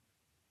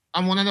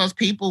 I'm one of those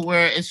people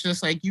where it's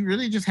just like, you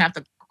really just have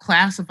to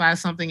classify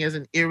something as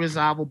an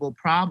irresolvable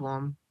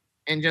problem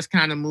and just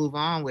kind of move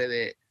on with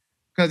it.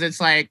 Because it's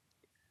like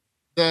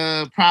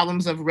the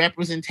problems of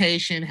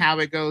representation, how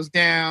it goes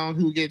down,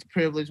 who gets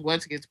privileged,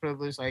 what gets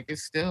privileged, like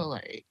it's still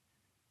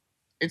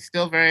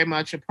very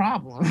much a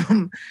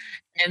problem.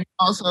 And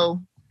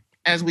also,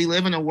 as we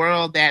live in a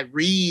world that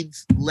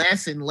reads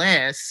less and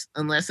less,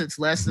 unless it's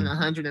less than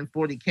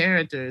 140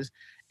 characters,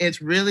 it's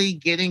really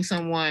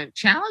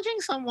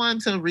challenging someone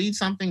to read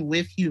something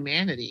with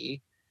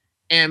humanity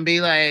and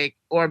be like,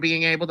 or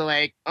being able to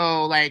like,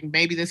 oh, like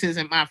maybe this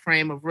isn't my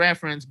frame of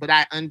reference, but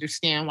I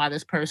understand why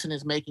this person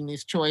is making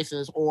these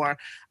choices, or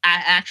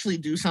I actually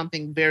do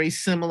something very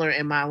similar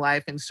in my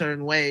life in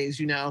certain ways,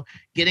 you know,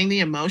 getting the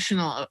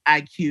emotional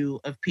IQ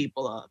of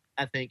people up,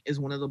 I think is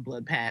one of the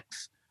blood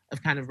packs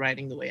of kind of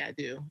writing the way I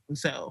do. And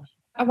so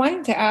I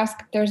wanted to ask,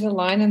 there's a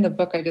line in the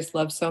book I just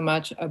love so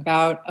much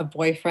about a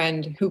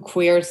boyfriend who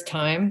queers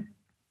time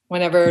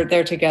whenever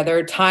they're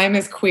together. Time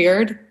is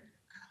queered.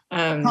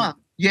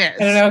 Yes.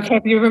 I don't know. Okay,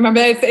 if you remember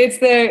that,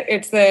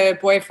 it's the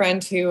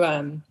boyfriend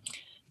who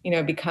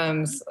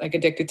becomes like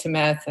addicted to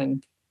meth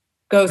and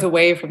goes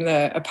away from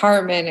the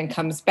apartment and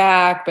comes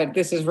back. But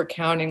this is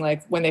recounting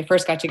like when they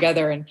first got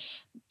together and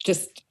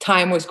just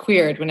time was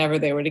queered whenever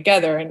they were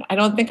together. And I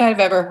don't think I've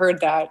ever heard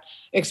that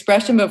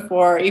expression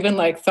before, even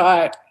like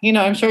thought,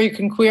 I'm sure you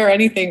can queer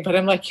anything, but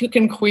I'm like, you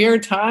can queer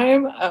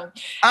time. I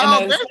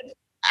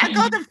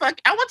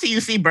went to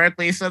UC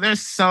Berkeley, so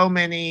there's so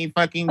many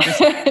fucking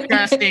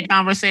disgusting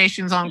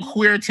conversations on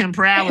queer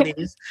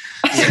temporalities.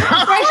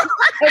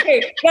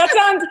 Okay,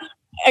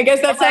 I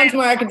guess that sounds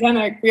more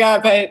academic. Yeah,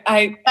 but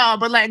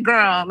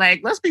girl,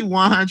 let's be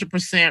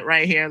 100%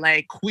 right here.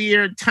 Like,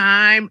 queer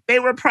time, they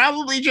were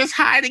probably just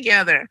high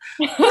together.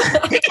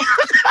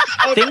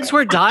 Things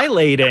were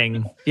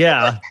dilating.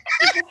 Yeah.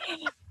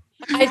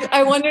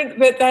 I wondered,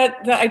 but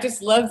that I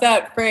just love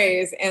that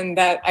phrase and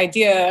that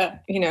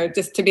idea,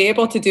 just to be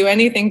able to do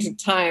anything to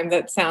time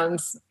that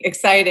sounds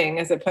exciting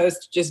as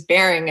opposed to just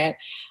bearing it.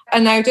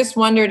 And I just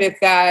wondered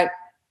if that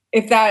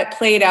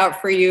played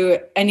out for you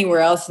anywhere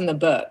else in the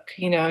book,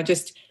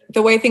 just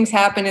the way things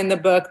happen in the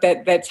book,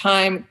 that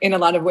time in a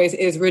lot of ways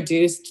is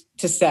reduced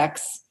to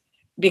sex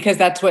because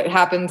that's what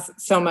happens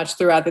so much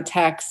throughout the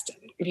text.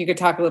 If you could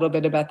talk a little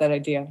bit about that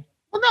idea.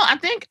 Well, no,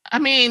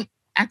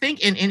 I think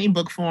in any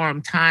book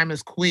form, time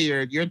is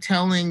queered. You're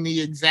telling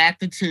the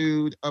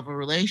exactitude of a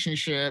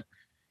relationship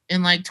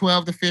in like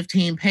 12 to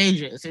 15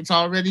 pages. It's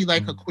already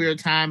like a queer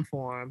time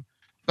form.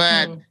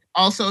 But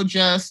also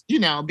just,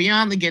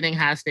 beyond the getting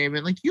high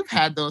statement, like you've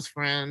had those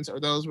friends or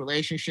those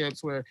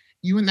relationships where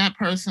you and that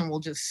person will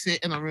just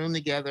sit in a room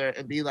together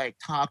and be like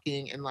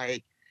talking and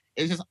like,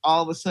 it's just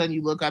all of a sudden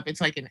you look up,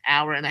 it's like an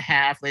hour and a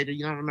half later.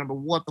 You don't remember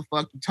what the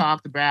fuck you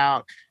talked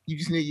about. You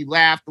just knew you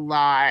laughed a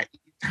lot.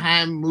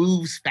 Time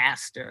moves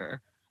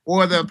faster,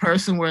 or the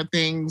person where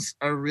things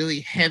are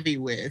really heavy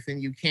with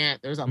and you can't,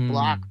 there's a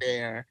block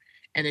there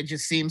and it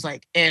just seems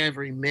like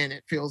every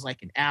minute feels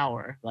like an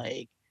hour.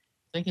 Like,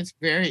 I think it's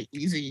very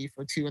easy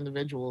for two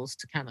individuals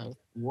to kind of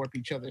warp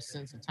each other's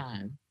sense of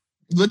time.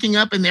 Looking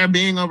up and there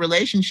being a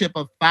relationship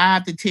of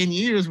 5 to 10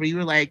 years where you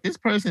were like, this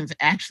person's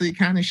actually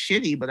kind of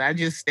shitty, but I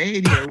just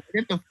stayed here. Where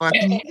did the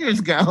fucking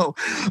years go?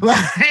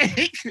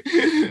 Like,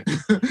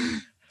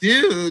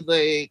 dude,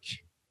 like,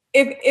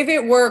 if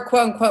it were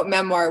quote unquote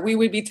memoir, we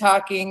would be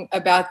talking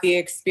about the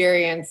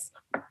experience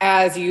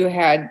as you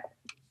had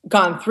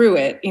gone through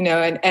it,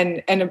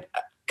 and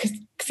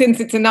since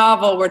it's a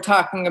novel, we're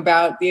talking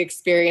about the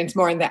experience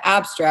more in the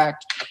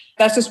abstract.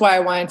 That's just why I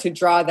wanted to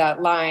draw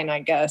that line, I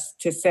guess,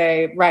 to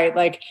say, right,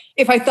 like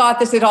if I thought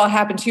this had all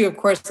happened to you, of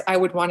course, I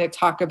would want to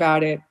talk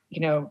about it,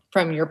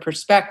 from your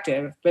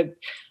perspective. But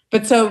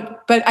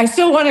I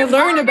still want to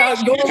learn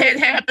about your. It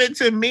happened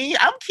to me.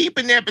 I'm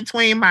keeping that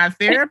between my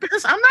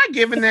therapists. I'm not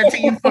giving that to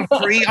you for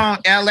free on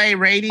LA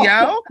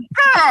radio.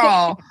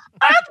 Girl,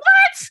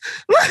 what?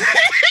 But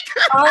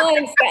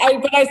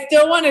I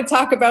still want to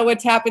talk about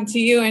what's happened to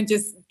you and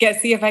just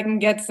see if I can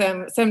get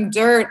some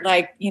dirt.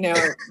 Like,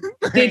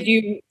 did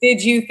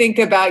you think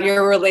about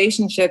your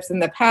relationships in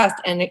the past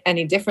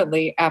any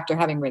differently after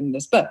having written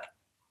this book?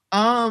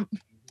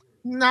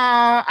 No,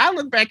 I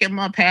look back at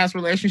my past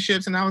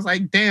relationships and I was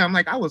like, damn,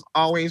 like I was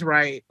always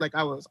right. Like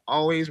I was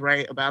always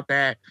right about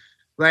that.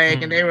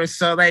 Like, and they were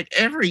so like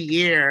every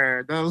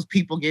year those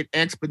people get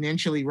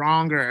exponentially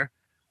wronger.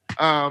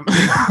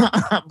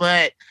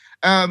 But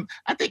I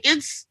think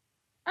it's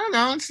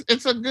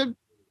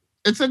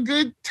a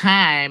good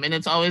time and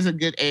it's always a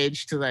good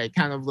age to like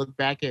kind of look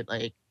back at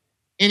like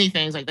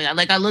anything like that.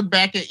 Like I look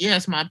back at,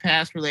 yes, my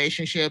past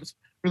relationships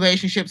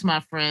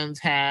my friends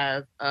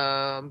have,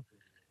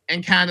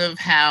 and kind of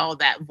how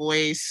that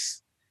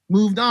voice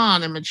moved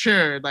on and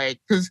matured. Like,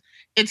 because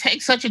it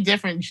takes such a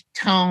different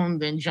tone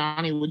than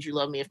Johnny, Would You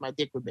Love Me If My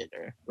Dick Were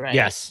Bigger, right?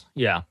 Yes,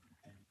 yeah.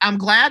 I'm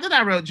glad that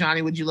I wrote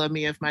Johnny, Would You Love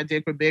Me If My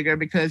Dick Were Bigger,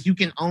 because you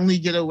can only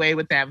get away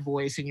with that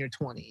voice in your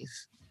 20s,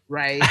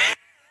 right?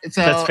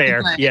 So that's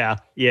fair. Like, yeah.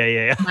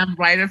 My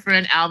writer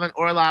friend Alvin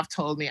Orloff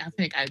told me, I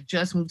think I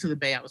just moved to the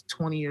Bay. I was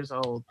 20 years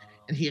old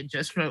and he had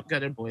just wrote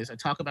Gutter Boys. I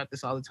talk about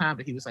this all the time,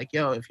 but he was like,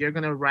 yo, if you're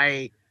going to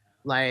write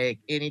like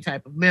any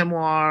type of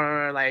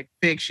memoir, or like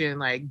fiction,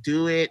 like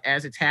do it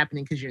as it's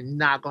happening because you're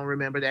not going to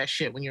remember that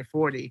shit when you're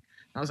 40.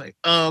 I was like,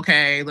 oh,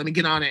 okay, let me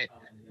get on it.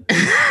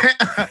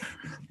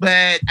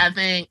 But I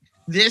think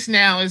this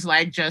now is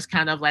like just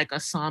kind of like a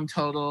sum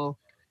total.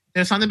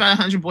 There's something about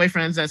 100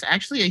 Boyfriends that's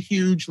actually a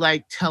huge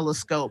like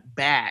telescope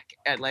back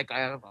at like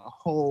a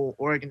whole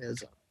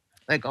organism,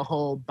 like a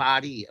whole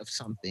body of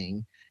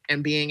something,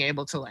 and being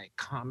able to like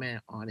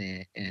comment on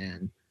it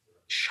and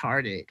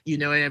chart it. You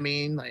know what I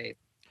mean? Like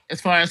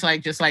as far as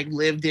like just like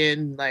lived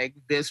in like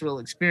visceral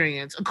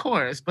experience, of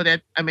course.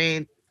 But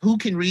who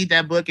can read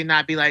that book and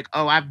not be like,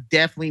 oh, I've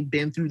definitely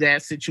been through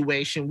that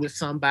situation with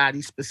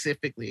somebody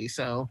specifically.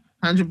 So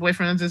 100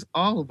 Boyfriends is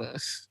all of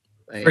us.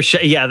 Like, For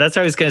sure. Yeah, that's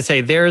what I was going to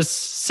say. There's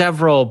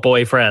several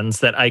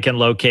boyfriends that I can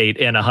locate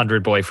in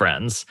 100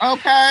 boyfriends.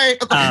 okay.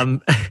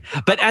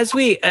 But as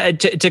we,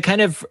 to kind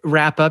of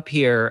wrap up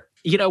here,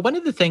 one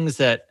of the things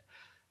that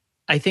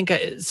I think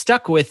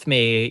stuck with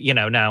me,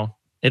 now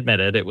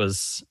admitted it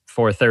was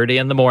 4:30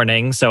 in the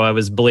morning, so I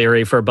was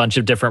bleary for a bunch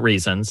of different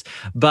reasons.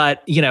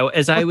 But,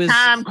 as I was...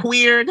 Time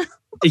queered.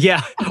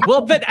 Yeah.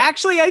 Well, but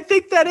actually, I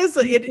think that is...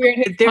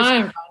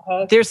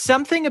 there's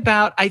something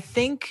about, I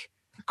think...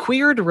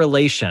 queered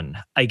relation,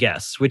 I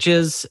guess, which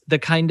is the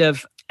kind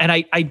of, and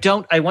I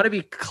want to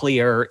be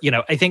clear,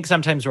 I think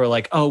sometimes we're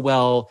like, oh,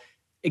 well,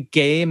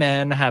 gay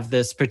men have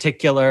this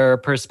particular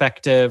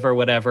perspective or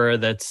whatever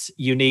that's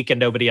unique and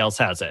nobody else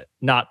has it.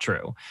 Not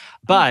true.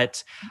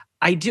 But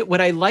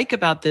what I like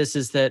about this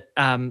is that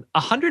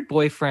 100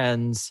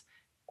 boyfriends,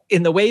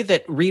 in the way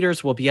that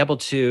readers will be able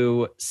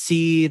to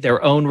see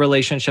their own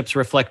relationships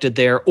reflected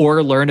there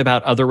or learn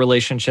about other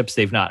relationships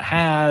they've not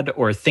had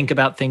or think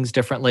about things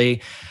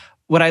differently.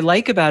 What I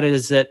like about it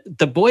is that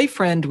the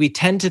boyfriend we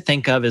tend to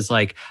think of as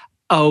like,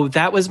 oh,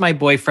 that was my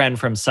boyfriend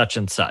from such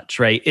and such,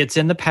 right? It's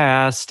in the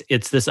past.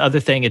 It's this other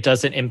thing. It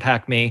doesn't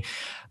impact me.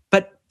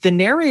 But the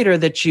narrator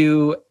that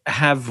you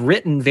have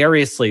written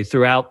variously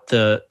throughout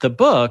the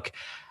book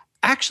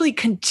actually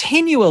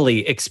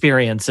continually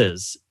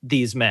experiences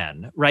these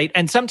men, right?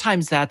 And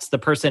sometimes that's the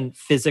person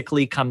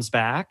physically comes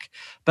back,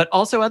 but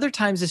also other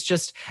times it's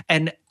just,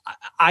 and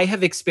I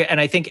have experienced, and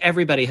I think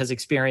everybody has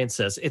experienced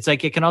this. It's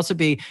like, it can also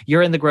be,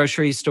 you're in the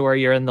grocery store,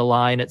 you're in the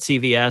line at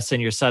CVS,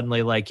 and you're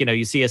suddenly like,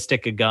 you see a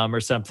stick of gum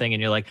or something,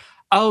 and you're like,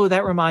 oh,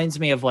 that reminds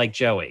me of like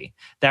Joey.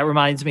 That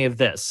reminds me of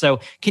this. So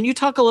can you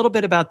talk a little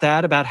bit about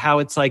that, about how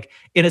it's like,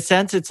 in a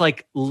sense, it's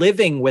like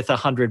living with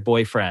 100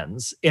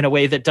 boyfriends in a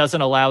way that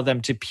doesn't allow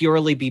them to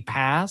purely be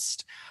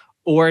past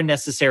or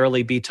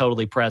necessarily be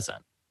totally present?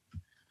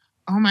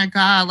 Oh my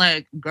God,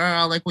 like,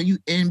 girl, like when you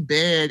in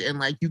bed and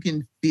like you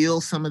can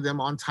feel some of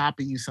them on top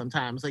of you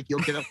sometimes. Like you'll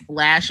get a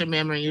flash of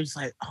memory and you're just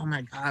like, oh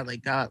my God,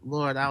 like God,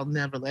 Lord, I'll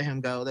never let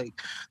him go.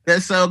 Like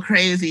that's so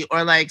crazy.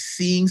 Or like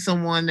seeing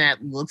someone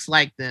that looks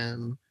like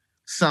them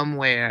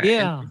somewhere.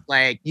 Yeah. And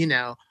like,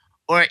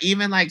 or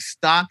even like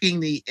stalking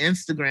the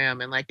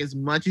Instagram and like as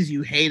much as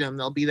you hate them,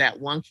 there'll be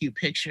that one cute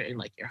picture and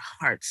like your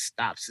heart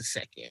stops a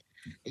second.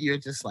 You're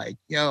just like,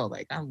 yo,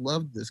 like I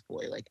love this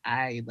boy. Like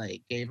I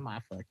like gave my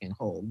fucking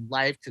whole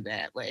life to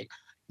that. Like,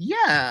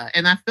 yeah.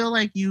 And I feel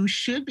like you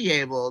should be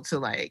able to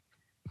like,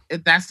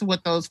 if that's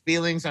what those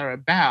feelings are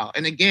about.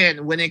 And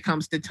again, when it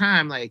comes to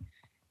time, like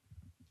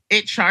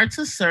it charts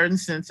a certain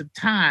sense of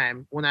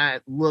time when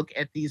I look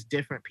at these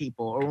different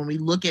people or when we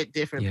look at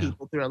different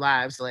people through our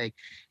lives. Like,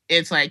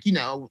 it's like,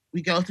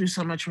 we go through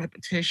so much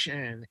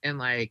repetition and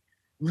like,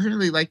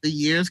 literally like the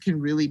years can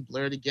really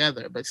blur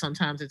together, but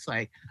sometimes it's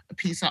like a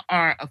piece of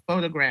art, a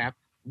photograph,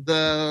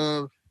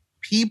 the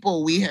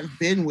people we have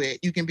been with,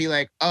 you can be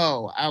like,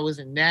 oh, I was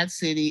in that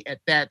city at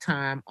that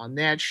time on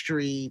that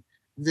street.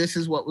 This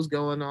is what was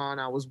going on.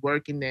 I was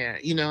working there.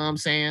 You know what I'm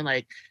saying?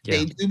 Like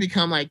they do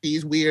become like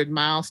these weird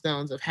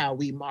milestones of how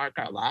we mark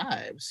our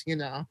lives,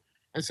 And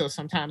so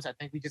sometimes I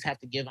think we just have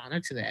to give honor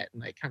to that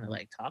and like kind of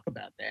like talk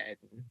about that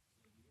and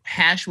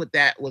hash what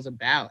that was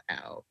about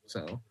out.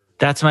 So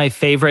that's my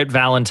favorite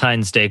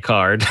Valentine's Day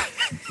card.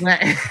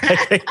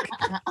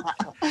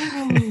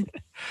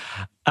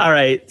 All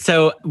right.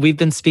 So we've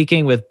been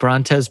speaking with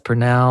Brontez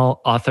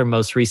Purnell, author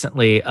most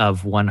recently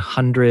of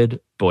 100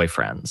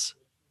 Boyfriends.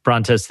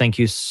 Brontez, thank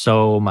you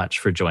so much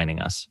for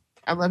joining us.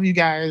 I love you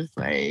guys.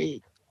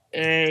 Like,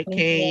 Eric,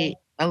 Kate,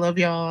 I love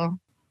y'all.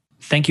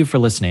 Thank you for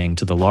listening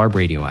to the LARB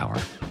Radio Hour.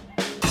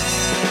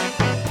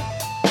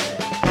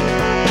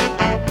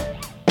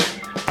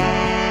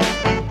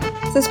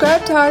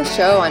 Subscribe to our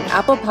show on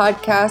Apple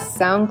Podcasts,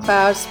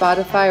 SoundCloud,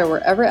 Spotify, or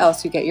wherever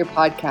else you get your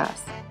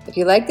podcasts. If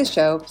you like the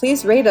show,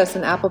 please rate us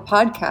on Apple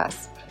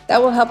Podcasts.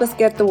 That will help us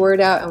get the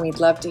word out, and we'd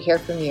love to hear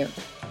from you.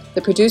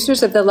 The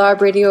producers of the LARB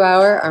Radio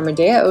Hour are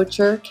Medaya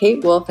Ocher,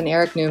 Kate Wolf, and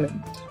Eric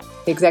Newman.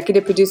 The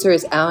executive producer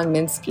is Alan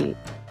Minsky.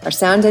 Our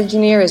sound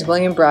engineer is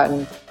William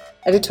Broughton.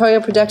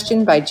 Editorial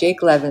production by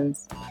Jake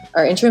Levins.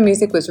 Our intro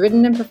music was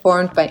written and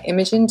performed by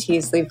Imogen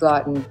Teasley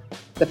Vlotton.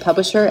 The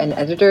publisher and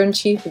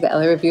editor-in-chief of the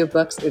LA Review of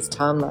Books is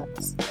Tom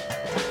Lutz.